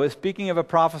also is speaking of a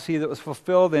prophecy that was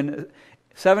fulfilled in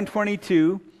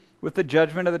 722 with the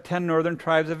judgment of the 10 northern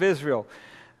tribes of Israel.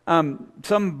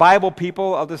 Some Bible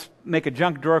people, I'll just make a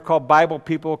junk drawer called Bible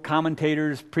people,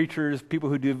 commentators, preachers, people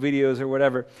who do videos or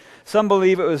whatever. Some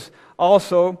believe it was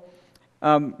also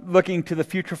looking to the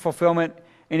future fulfillment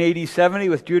in AD 70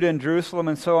 with Judah and Jerusalem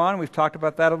and so on. We've talked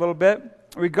about that a little bit.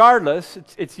 Regardless,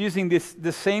 it's using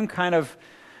this same kind of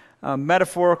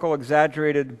metaphorical,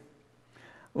 exaggerated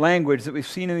language that we've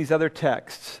seen in these other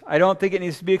texts. I don't think it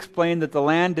needs to be explained that the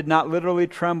land did not literally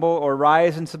tremble or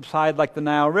rise and subside like the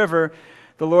Nile River.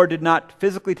 The Lord did not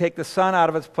physically take the sun out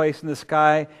of its place in the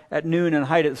sky at noon and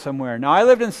hide it somewhere. Now, I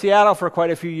lived in Seattle for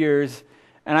quite a few years,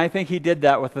 and I think he did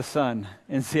that with the sun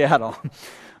in Seattle.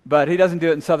 But he doesn't do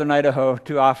it in southern Idaho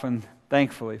too often,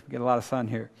 thankfully. We get a lot of sun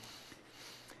here.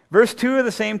 Verse 2 of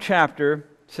the same chapter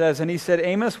says, And he said,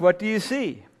 Amos, what do you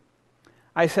see?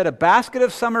 I said, a basket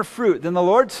of summer fruit. Then the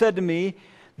Lord said to me,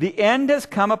 the end has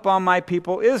come upon my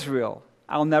people Israel.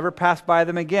 I'll never pass by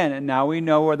them again. And now we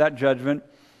know where that judgment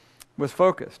was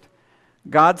focused.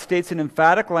 God states in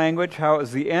emphatic language how it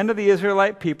was the end of the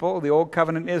Israelite people, the Old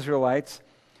Covenant Israelites.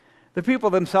 The people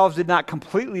themselves did not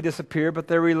completely disappear, but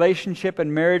their relationship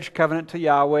and marriage covenant to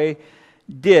Yahweh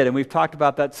did. And we've talked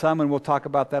about that some, and we'll talk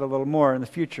about that a little more in the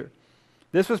future.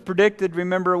 This was predicted,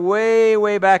 remember, way,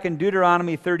 way back in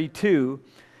Deuteronomy 32,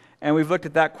 and we've looked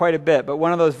at that quite a bit. But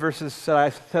one of those verses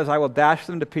says, I will dash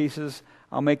them to pieces.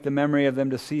 I'll make the memory of them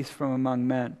to cease from among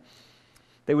men.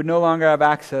 They would no longer have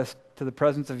access to the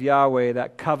presence of Yahweh.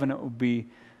 That covenant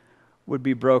would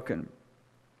be broken.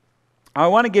 I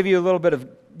want to give you a little bit of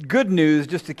good news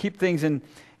just to keep things in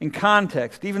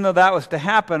context. Even though that was to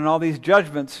happen and all these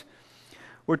judgments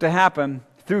were to happen,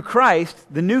 through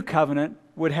Christ, the new covenant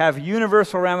would have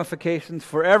universal ramifications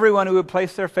for everyone who would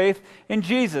place their faith in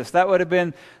Jesus. That would have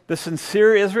been the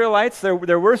sincere Israelites. There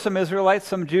were some Israelites,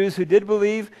 some Jews who did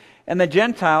believe, and the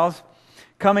Gentiles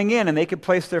coming in, and they could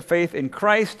place their faith in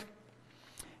Christ.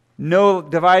 No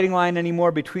dividing line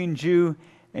anymore between Jew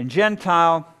and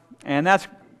Gentile, and that's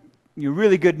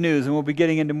really good news, and we'll be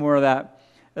getting into more of that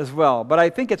as well. But I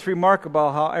think it's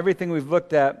remarkable how everything we've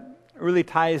looked at really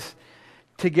ties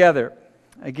together.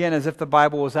 Again, as if the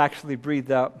Bible was actually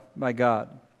breathed out by God.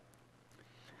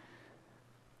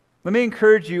 Let me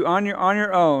encourage you on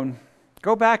your own,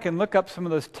 go back and look up some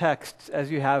of those texts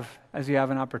as you have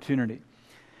an opportunity.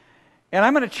 And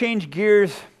I'm going to change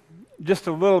gears just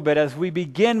a little bit as we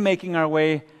begin making our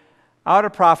way out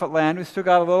of prophet land. We've still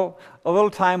got a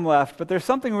little time left, but there's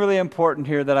something really important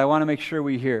here that I want to make sure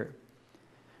we hear.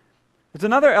 There's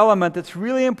another element that's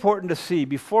really important to see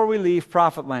before we leave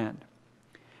prophet land.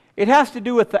 It has to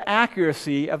do with the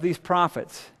accuracy of these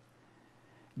prophets.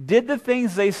 Did the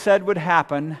things they said would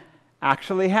happen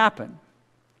actually happen?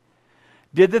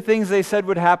 Did the things they said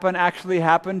would happen actually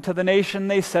happen to the nation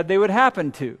they said they would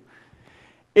happen to?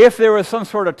 If there was some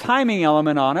sort of timing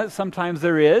element on it, sometimes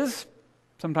there is,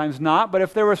 sometimes not, but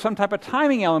if there was some type of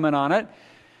timing element on it,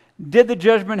 did the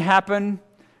judgment happen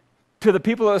to the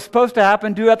people it was supposed to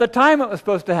happen to at the time it was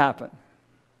supposed to happen?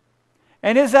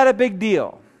 And is that a big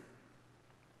deal?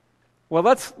 Well,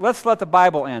 let's let the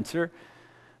Bible answer.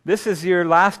 This is your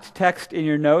last text in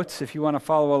your notes if you want to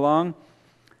follow along.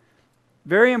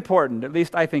 Very important, at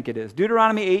least I think it is.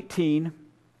 Deuteronomy 18,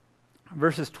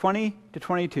 verses 20 to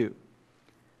 22.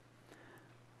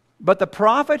 But the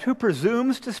prophet who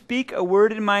presumes to speak a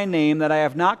word in my name that I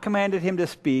have not commanded him to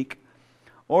speak,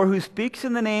 or who speaks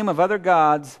in the name of other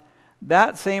gods,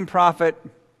 that same prophet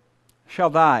shall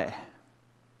die.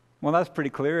 Well, that's pretty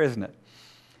clear, isn't it?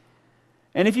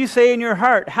 And if you say in your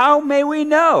heart, how may we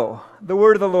know the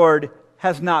word of the Lord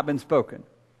has not been spoken?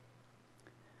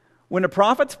 When a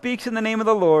prophet speaks in the name of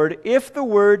the Lord, if the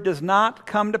word does not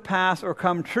come to pass or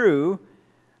come true,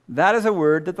 that is a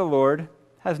word that the Lord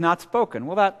has not spoken.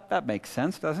 Well, that makes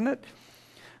sense, doesn't it?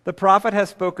 The prophet has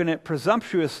spoken it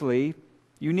presumptuously.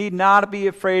 You need not be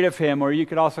afraid of him, or you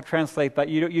could also translate that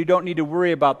you don't need to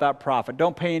worry about that prophet.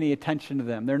 Don't pay any attention to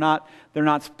them. They're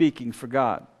not speaking for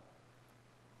God.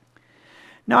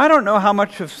 Now, I don't know how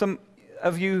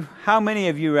many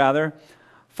of you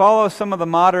follow some of the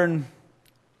modern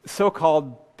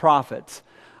so-called prophets.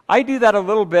 I do that a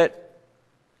little bit.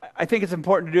 I think it's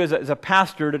important to do as a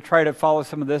pastor to try to follow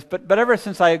some of this. But ever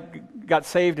since I got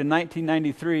saved in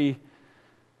 1993,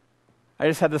 I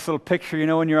just had this little picture,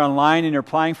 when you're online and you're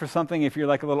applying for something, if you're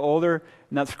like a little older,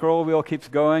 and that scroll wheel keeps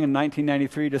going, and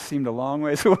 1993 just seemed a long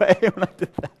ways away when I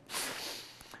did that.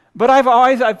 But I've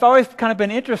always kind of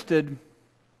been interested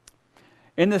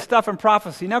in this stuff in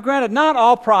prophecy. Now, granted, not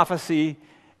all prophecy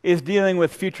is dealing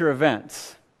with future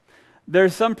events.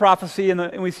 There's some prophecy,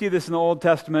 and we see this in the Old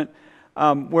Testament,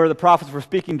 where the prophets were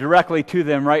speaking directly to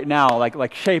them right now,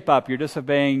 like shape up, you're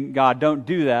disobeying God, don't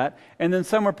do that. And then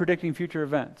some were predicting future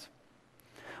events.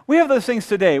 We have those things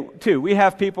today, too. We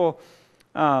have people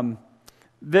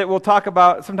that will talk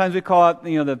about, sometimes we call it,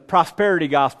 the prosperity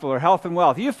gospel or health and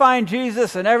wealth. You find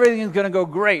Jesus and everything is going to go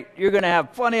great. You're going to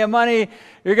have plenty of money.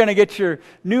 You're going to get your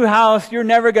new house. You're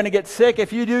never going to get sick.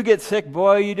 If you do get sick,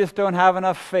 boy, you just don't have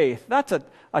enough faith. That's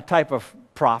a type of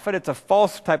prophet. It's a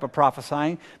false type of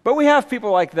prophesying. But we have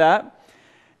people like that.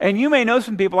 And you may know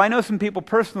some people, I know some people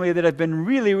personally that have been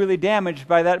really, really damaged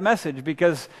by that message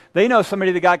because they know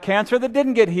somebody that got cancer that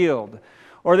didn't get healed.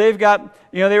 Or they've got,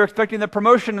 they were expecting the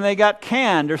promotion and they got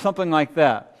canned or something like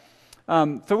that.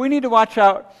 So we need to watch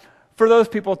out for those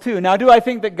people too. Now, do I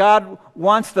think that God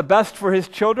wants the best for his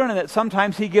children and that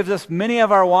sometimes he gives us many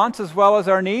of our wants as well as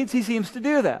our needs? He seems to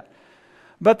do that.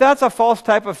 But that's a false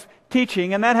type of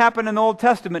teaching, and that happened in the Old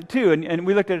Testament too. And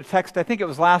we looked at a text, I think it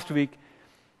was last week,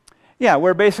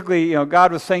 where basically,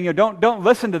 God was saying, don't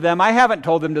listen to them. I haven't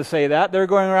told them to say that. They're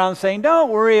going around saying, don't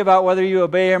worry about whether you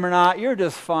obey him or not. You're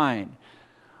just fine.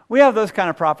 We have those kind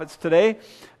of prophets today.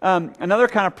 Another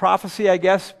kind of prophecy, I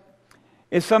guess,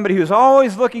 is somebody who's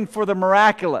always looking for the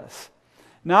miraculous.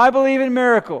 Now, I believe in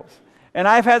miracles, and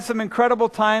I've had some incredible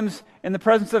times in the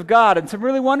presence of God and some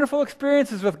really wonderful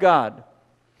experiences with God.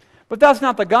 But that's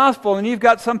not the gospel, and you've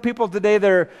got some people today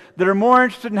that are more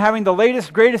interested in having the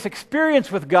latest, greatest experience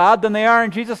with God than they are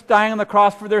in Jesus dying on the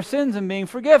cross for their sins and being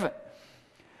forgiven.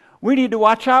 We need to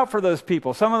watch out for those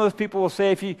people. Some of those people will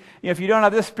say, if you don't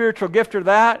have this spiritual gift or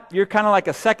that, you're kind of like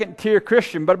a second-tier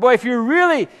Christian. But boy, if you're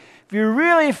really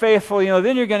faithful,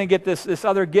 then you're going to get this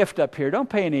other gift up here. Don't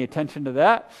pay any attention to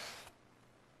that.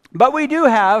 But we do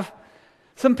have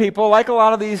some people, like a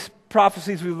lot of these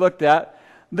prophecies we've looked at,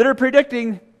 that are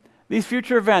predicting these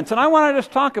future events. And I want to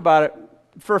just talk about it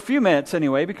for a few minutes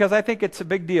anyway, because I think it's a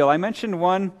big deal. I mentioned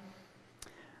one,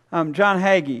 John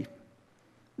Hagee.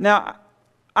 Now,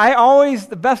 I always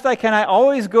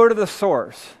go to the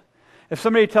source. If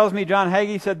somebody tells me John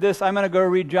Hagee said this, I'm going to go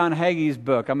read John Hagee's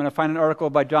book. I'm going to find an article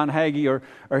by John Hagee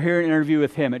or hear an interview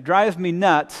with him. It drives me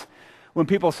nuts when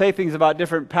people say things about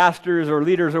different pastors or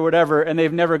leaders or whatever, and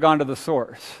they've never gone to the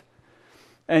source.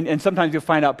 And sometimes you'll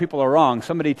find out people are wrong.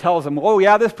 Somebody tells them, oh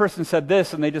yeah, this person said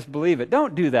this, and they just believe it.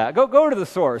 Don't do that. Go to the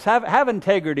source. Have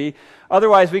integrity.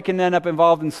 Otherwise, we can end up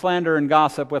involved in slander and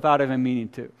gossip without even meaning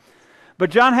to.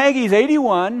 But John Hagee's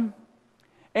 81,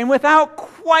 and without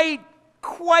quite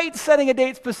setting a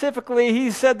date specifically, he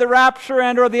said the rapture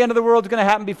and or the end of the world is going to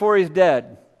happen before he's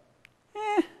dead.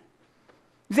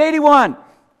 He's 81.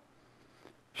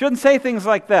 Shouldn't say things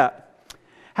like that.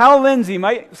 Hal Lindsey,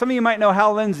 some of you might know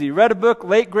Hal Lindsey, read a book,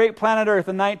 Late Great Planet Earth,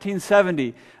 in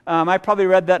 1970. I probably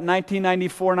read that in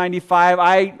 1994, 95.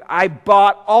 I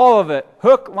bought all of it,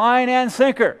 hook, line, and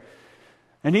sinker.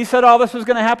 And he said all this was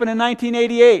going to happen in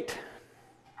 1988.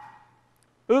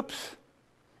 Oops.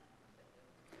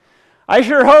 I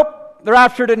sure hope the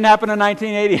rapture didn't happen in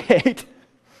 1988.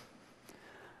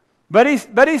 But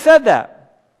he said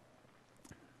that.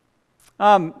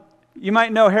 You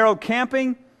might know Harold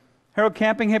Camping. Harold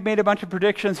Camping had made a bunch of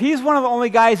predictions. He's one of the only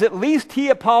guys, at least he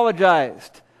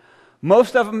apologized.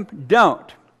 Most of them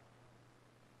don't.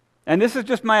 And this is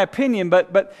just my opinion,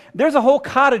 but there's a whole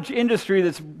cottage industry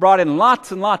that's brought in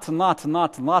lots and lots and lots and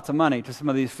lots and lots of money to some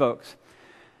of these folks.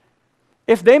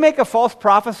 If they make a false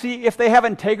prophecy, if they have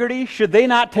integrity, should they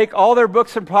not take all their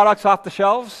books and products off the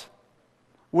shelves?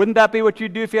 Wouldn't that be what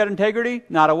you'd do if you had integrity?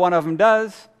 Not a one of them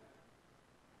does.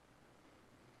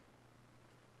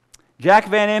 Jack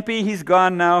Van Impe, he's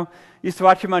gone now. Used to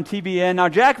watch him on TBN. Now,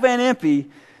 Jack Van Impe,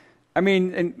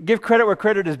 and give credit where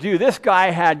credit is due, this guy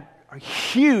had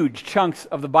huge chunks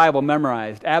of the Bible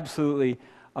memorized. Absolutely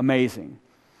amazing.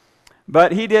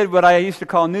 But he did what I used to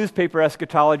call newspaper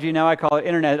eschatology. Now I call it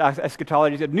internet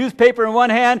eschatology. He said, newspaper in one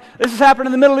hand, this is happening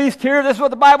in the Middle East here, this is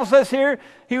what the Bible says here.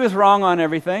 He was wrong on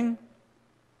everything.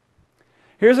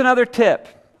 Here's another tip.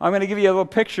 I'm going to give you a little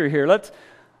picture here.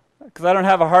 Because I don't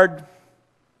have a hard...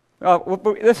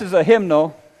 this is a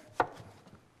hymnal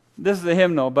This is a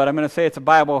hymnal, but I'm going to say it's a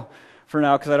Bible for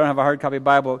now because I don't have a hard copy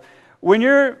Bible. When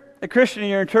you're a Christian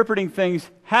and you're interpreting things,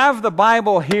 have the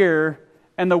Bible here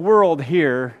and the world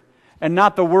here, and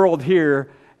not the world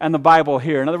here and the Bible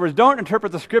here. In other words, don't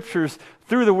interpret the Scriptures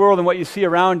through the world and what you see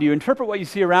around you. Interpret what you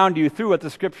see around you through what the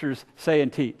Scriptures say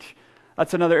and teach.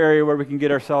 That's another area where we can get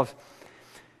ourselves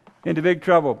into big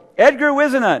trouble. Edgar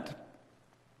Whisenant.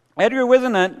 Edgar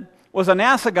Whisenant was a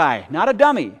NASA guy, not a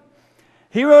dummy.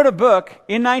 He wrote a book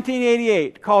in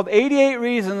 1988 called 88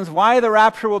 Reasons Why the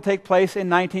Rapture Will Take Place in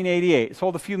 1988. It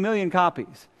sold a few million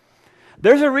copies.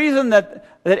 There's a reason that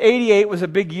 88 was a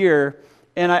big year,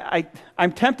 and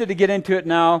I'm tempted to get into it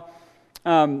now,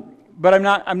 but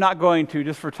I'm not going to,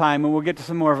 just for time, and we'll get to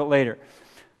some more of it later.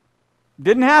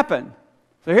 Didn't happen.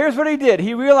 So here's what he did.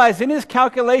 He realized in his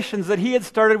calculations that he had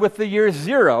started with the year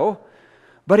 0,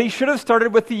 but he should have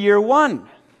started with the year 1.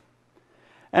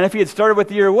 And if he had started with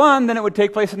the year 1, then it would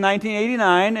take place in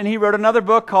 1989, and he wrote another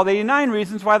book called 89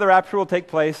 Reasons Why the Rapture Will Take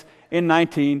Place in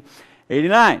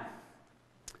 1989.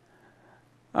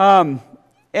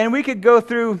 And we could go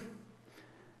through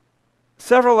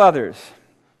several others.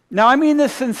 Now, I mean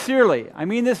this sincerely. I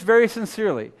mean this very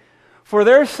sincerely. For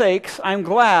their sakes, I'm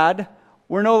glad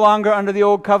we're no longer under the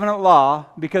old covenant law,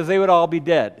 because they would all be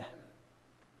dead.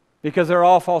 Because they're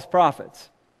all false prophets.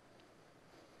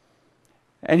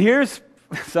 And here's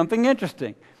something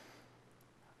interesting.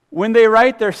 When they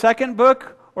write their second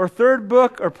book or third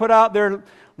book or put out their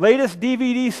latest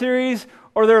DVD series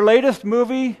or their latest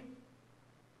movie,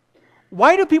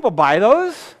 why do people buy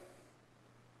those?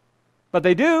 But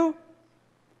they do.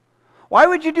 Why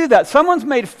would you do that? Someone's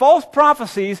made false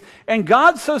prophecies, and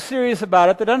God's so serious about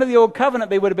it that under the old covenant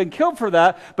they would have been killed for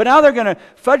that, but now they're going to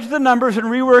fudge the numbers and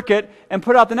rework it and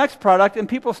put out the next product, and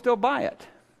people still buy it.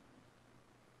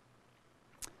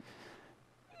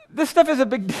 This stuff is a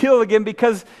big deal again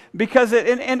because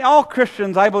and all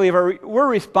Christians, I believe, we're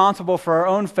responsible for our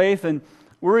own faith, and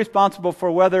we're responsible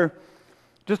for whether,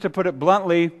 just to put it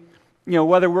bluntly,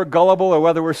 whether we're gullible or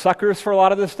whether we're suckers for a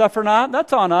lot of this stuff or not.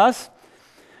 That's on us.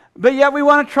 But yet we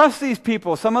want to trust these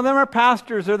people. Some of them are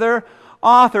pastors or they're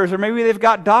authors, or maybe they've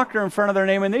got doctor in front of their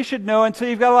name and they should know. And so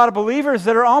you've got a lot of believers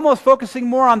that are almost focusing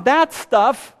more on that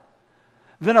stuff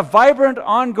than a vibrant,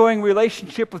 ongoing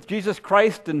relationship with Jesus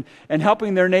Christ and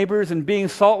helping their neighbors and being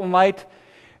salt and light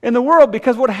in the world.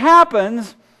 Because what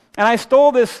happens, and I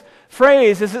stole this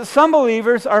phrase, is that some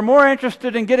believers are more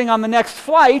interested in getting on the next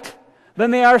flight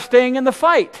than they are staying in the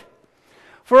fight.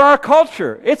 For our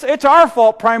culture, it's our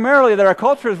fault primarily that our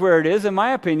culture is where it is, in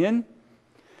my opinion.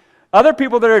 Other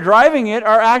people that are driving it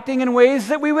are acting in ways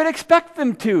that we would expect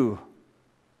them to.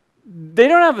 They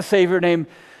don't have a Savior named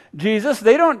Jesus.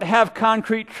 They don't have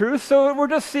concrete truth, so we're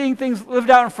just seeing things lived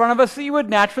out in front of us that you would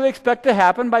naturally expect to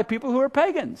happen by people who are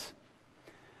pagans.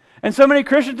 And so many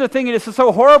Christians are thinking, this is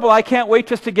so horrible, I can't wait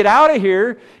just to get out of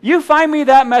here. You find me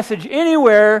that message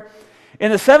anywhere in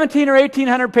the 17 or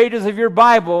 1800 pages of your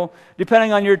Bible,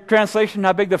 depending on your translation,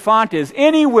 how big the font is,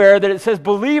 anywhere that it says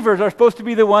believers are supposed to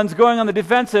be the ones going on the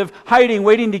defensive, hiding,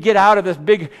 waiting to get out of this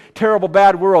big, terrible,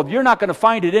 bad world. You're not going to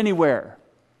find it anywhere.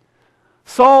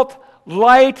 Salt,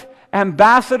 light,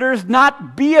 ambassadors,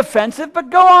 not be offensive, but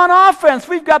go on offense.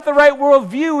 We've got the right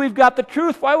worldview. We've got the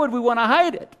truth. Why would we want to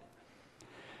hide it?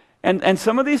 And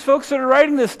some of these folks that are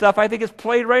writing this stuff, I think, has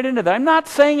played right into that. I'm not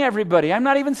saying everybody. I'm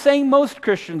not even saying most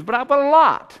Christians, but a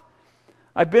lot.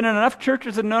 I've been in enough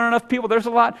churches and known enough people. There's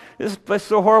a lot. This is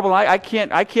so horrible. I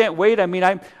can't wait. I mean,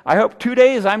 I hope 2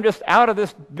 days I'm just out of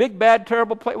this big, bad,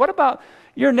 terrible place. What about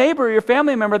your neighbor, your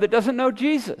family member that doesn't know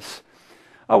Jesus?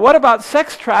 What about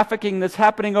sex trafficking that's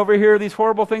happening over here, these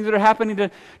horrible things that are happening to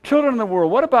children in the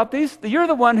world? What about these? You're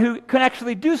the one who can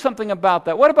actually do something about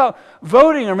that. What about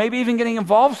voting or maybe even getting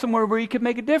involved somewhere where you could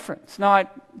make a difference? No,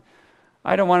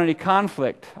 I don't want any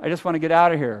conflict. I just want to get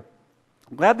out of here.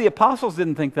 I'm glad the apostles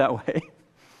didn't think that way.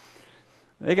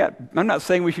 I'm not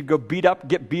saying we should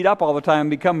get beat up all the time and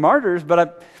become martyrs,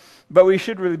 but we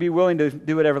should really be willing to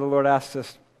do whatever the Lord asks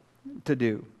us to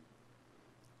do.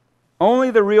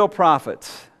 Only the real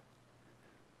prophets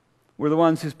were the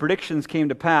ones whose predictions came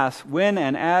to pass when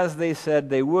and as they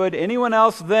said they would. Anyone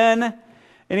else then,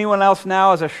 anyone else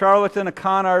now is a charlatan, a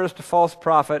con artist, a false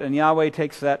prophet, and Yahweh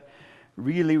takes that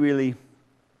really, really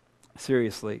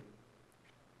seriously.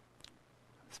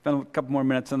 Spend a couple more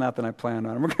minutes on that than I planned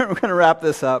on. We're going to wrap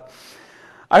this up.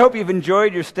 I hope you've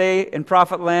enjoyed your stay in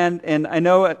Prophet Land, and I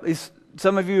know at least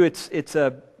some of you it's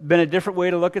been a different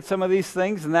way to look at some of these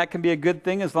things, and that can be a good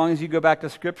thing as long as you go back to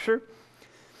Scripture.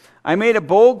 I made a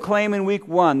bold claim in week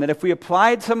 1 that if we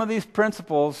applied some of these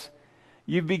principles,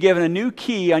 you'd be given a new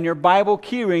key on your Bible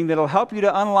key ring that'll help you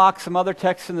to unlock some other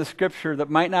texts in the Scripture that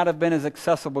might not have been as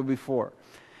accessible before.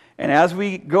 And as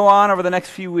we go on over the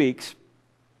next few weeks,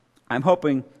 I'm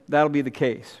hoping that'll be the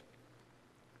case.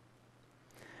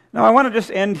 Now, I want to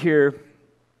just end here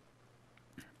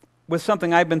with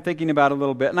something I've been thinking about a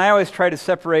little bit. And I always try to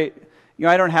separate,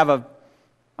 I don't have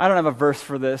a verse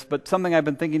for this, but something I've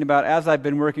been thinking about as I've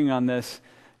been working on this,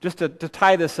 just to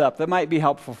tie this up, that might be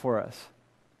helpful for us.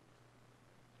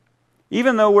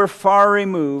 Even though we're far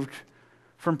removed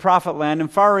from prophet land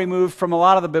and far removed from a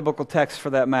lot of the biblical texts for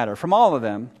that matter, from all of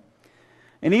them,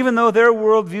 and even though their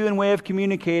worldview and way of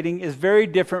communicating is very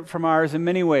different from ours in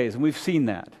many ways, and we've seen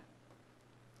that,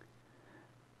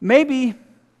 maybe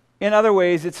in other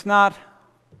ways it's not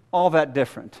all that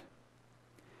different.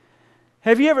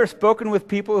 Have you ever spoken with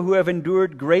people who have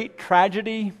endured great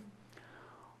tragedy?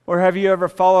 Or have you ever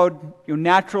followed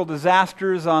natural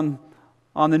disasters on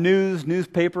the news,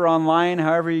 newspaper, online,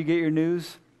 however you get your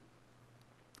news?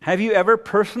 Have you ever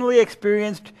personally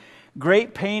experienced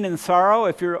great pain and sorrow?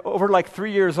 If you're over like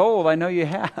 3 years old, I know you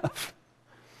have.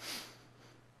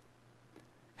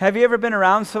 Have you ever been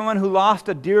around someone who lost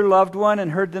a dear loved one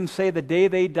and heard them say, the day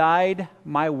they died,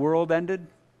 my world ended?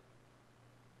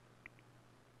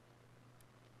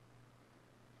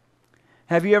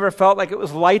 Have you ever felt like it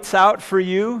was lights out for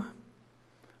you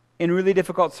in really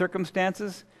difficult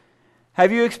circumstances?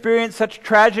 Have you experienced such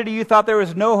tragedy you thought there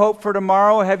was no hope for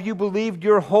tomorrow? Have you believed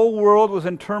your whole world was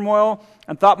in turmoil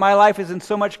and thought my life is in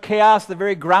so much chaos the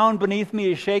very ground beneath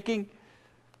me is shaking?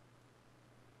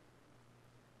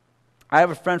 I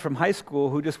have a friend from high school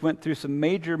who just went through some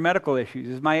major medical issues.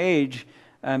 He's my age.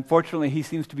 Unfortunately, he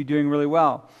seems to be doing really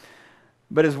well.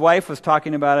 But his wife was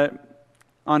talking about it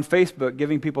on Facebook,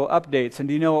 giving people updates. And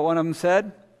do you know what one of them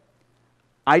said?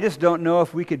 I just don't know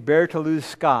if we could bear to lose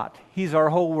Scott. He's our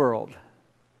whole world.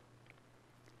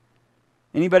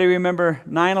 Anybody remember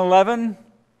 9/11?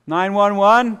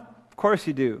 9/11? Of course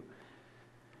you do.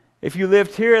 If you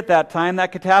lived here at that time,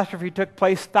 that catastrophe took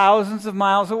place thousands of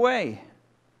miles away.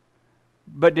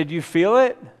 But did you feel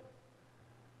it?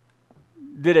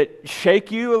 Did it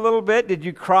shake you a little bit? Did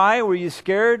you cry? Were you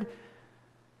scared?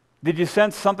 Did you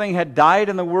sense something had died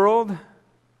in the world?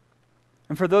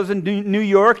 And for those in New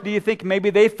York, do you think maybe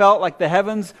they felt like the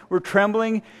heavens were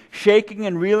trembling, shaking,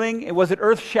 and reeling? Was it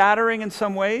earth-shattering in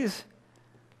some ways?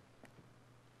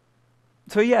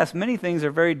 So yes, many things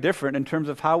are very different in terms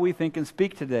of how we think and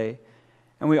speak today.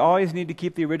 And we always need to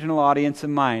keep the original audience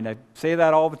in mind. I say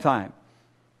that all the time.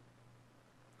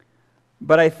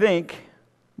 But I think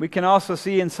we can also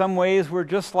see in some ways we're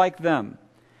just like them.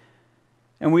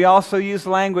 And we also use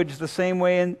language the same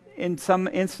way in some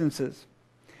instances.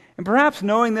 And perhaps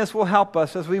knowing this will help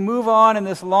us as we move on in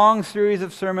this long series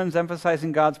of sermons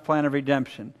emphasizing God's plan of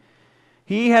redemption.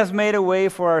 He has made a way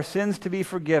for our sins to be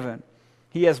forgiven.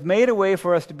 He has made a way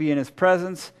for us to be in His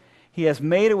presence. He has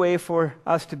made a way for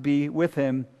us to be with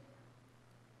Him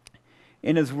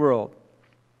in His world.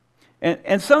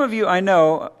 And some of you, I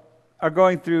know, are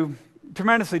going through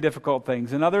tremendously difficult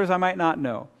things, and others I might not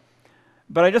know.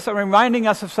 But I'm reminding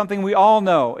us of something we all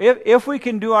know. If we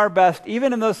can do our best,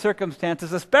 even in those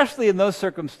circumstances, especially in those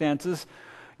circumstances,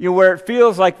 where it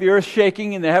feels like the earth's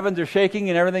shaking and the heavens are shaking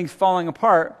and everything's falling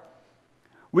apart,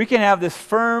 we can have this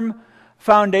firm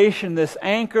foundation, this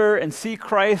anchor, and see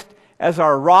Christ as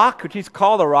our rock, which He's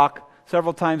called a rock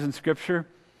several times in Scripture,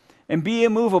 and be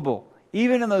immovable,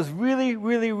 even in those really,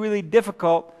 really, really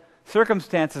difficult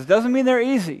circumstances. Doesn't mean they're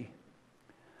easy.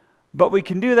 But we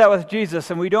can do that with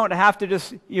Jesus, and we don't have to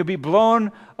just be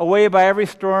blown away by every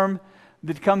storm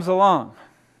that comes along.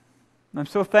 I'm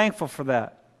so thankful for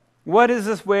that. What is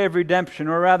this way of redemption?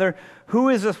 Or rather, who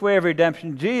is this way of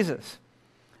redemption? Jesus.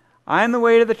 I am the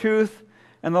way to the truth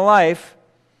and the life.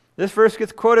 This verse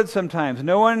gets quoted sometimes.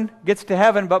 No one gets to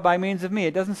heaven but by means of me.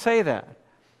 It doesn't say that.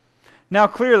 Now,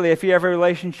 clearly, if you have a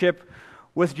relationship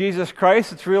with Jesus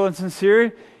Christ, it's real and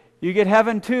sincere, you get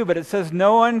heaven too, but it says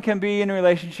no one can be in a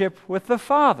relationship with the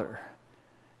Father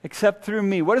except through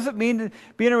me. What does it mean to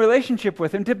be in a relationship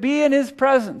with Him? To be in His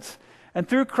presence. And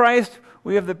through Christ,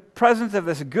 we have the presence of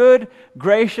this good,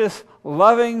 gracious,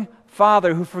 loving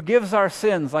Father who forgives our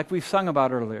sins, like we've sung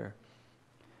about earlier.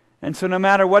 And so no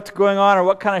matter what's going on or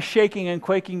what kind of shaking and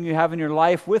quaking you have in your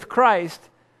life with Christ,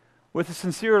 with a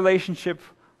sincere relationship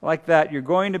like that, you're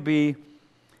going to be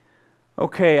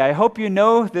okay. I hope you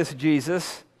know this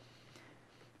Jesus.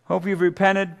 Hope you've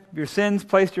repented of your sins,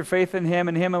 placed your faith in Him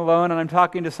and Him alone. And I'm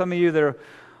talking to some of you that are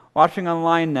watching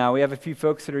online now. We have a few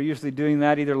folks that are usually doing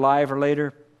that either live or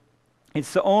later.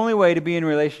 It's the only way to be in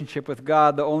relationship with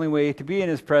God, the only way to be in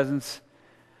His presence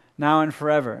now and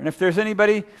forever. And if there's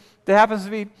anybody that happens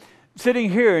to be sitting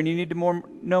here and you need to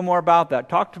know more about that,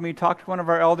 talk to me, talk to one of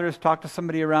our elders, talk to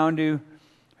somebody around you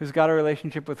who's got a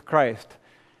relationship with Christ,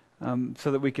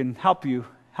 so that we can help you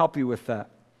with that.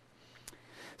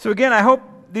 So again, I hope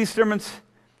these sermons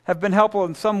have been helpful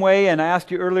in some way, and I asked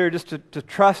you earlier just to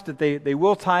trust that they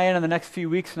will tie in the next few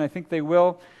weeks, and I think they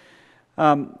will.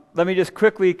 Let me just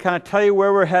quickly kind of tell you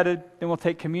where we're headed, then we'll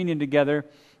take communion together.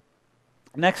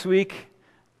 Next week,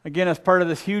 again, as part of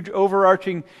this huge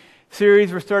overarching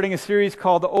series, we're starting a series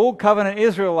called The Old Covenant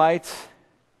Israelites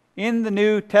in the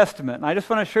New Testament. And I just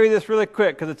want to show you this really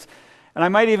quick, and I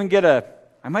might even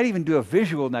do a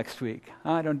visual next week.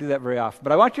 I don't do that very often.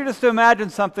 But I want you just to imagine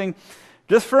something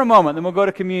just for a moment, then we'll go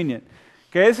to communion.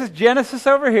 Okay, this is Genesis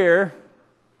over here.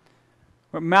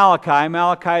 Malachi.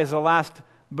 Malachi is the last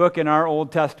book in our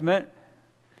Old Testament.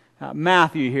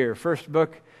 Matthew here, first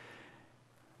book,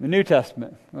 the New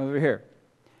Testament, over here.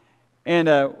 And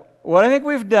what I think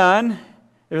we've done,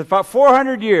 there's about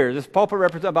 400 years, this pulpit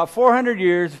represents about 400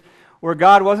 years where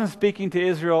God wasn't speaking to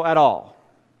Israel at all.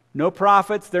 No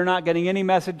prophets, they're not getting any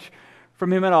message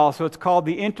from him at all. So it's called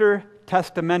the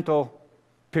intertestamental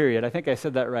period. I think I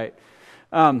said that right.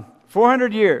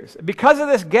 400 years. Because of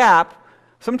this gap,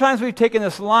 sometimes we've taken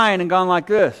this line and gone like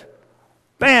this.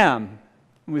 Bam!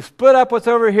 And we split up what's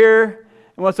over here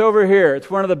and what's over here. It's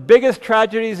one of the biggest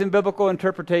tragedies in biblical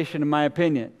interpretation, in my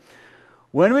opinion.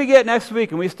 When we get next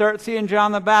week and we start seeing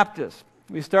John the Baptist,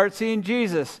 we start seeing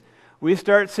Jesus, we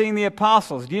start seeing the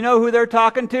apostles, do you know who they're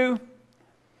talking to?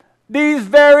 These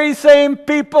very same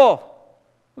people,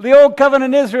 the Old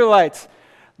Covenant Israelites.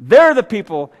 They're the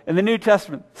people in the New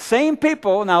Testament. Same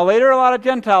people. Now later a lot of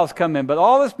Gentiles come in, but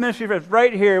all this ministry is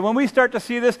right here. When we start to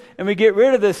see this and we get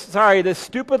rid of this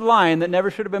stupid line that never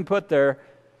should have been put there,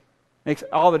 makes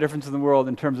all the difference in the world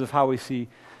in terms of how we see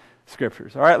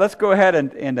Scriptures. All right, let's go ahead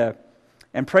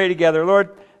and pray together. Lord,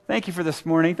 thank you for this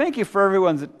morning. Thank you for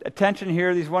everyone's attention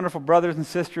here, these wonderful brothers and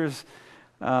sisters.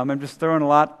 I'm just throwing a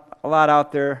lot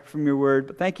out there from your word,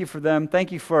 but thank you for them.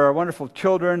 Thank you for our wonderful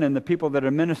children and the people that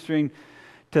are ministering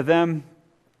to them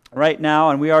right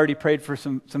now. And we already prayed for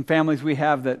some families we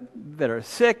have that are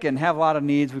sick and have a lot of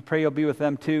needs. We pray you'll be with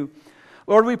them too.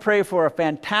 Lord, we pray for a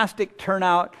fantastic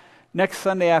turnout next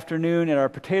Sunday afternoon at our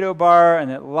potato bar,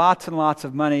 and that lots and lots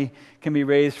of money can be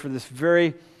raised for this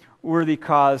very worthy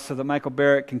cause so that Michael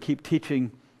Barrett can keep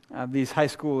teaching these high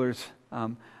schoolers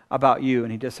about you,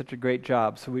 and he does such a great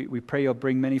job. So we pray you'll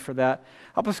bring many for that.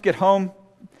 Help us get home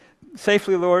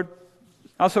safely, Lord.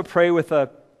 I also pray with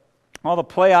all the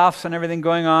playoffs and everything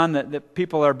going on that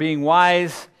people are being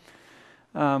wise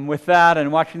with that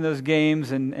and watching those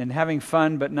games and having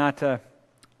fun, but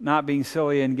not being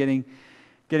silly and getting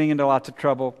into lots of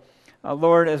trouble.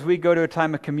 Lord, as we go to a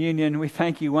time of communion, we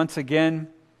thank you once again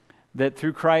that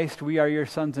through Christ we are your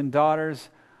sons and daughters.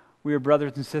 We are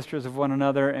brothers and sisters of one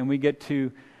another, and we get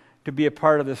to be a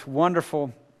part of this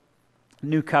wonderful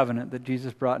new covenant that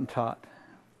Jesus brought and taught.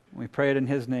 We pray it in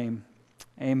his name.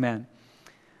 Amen.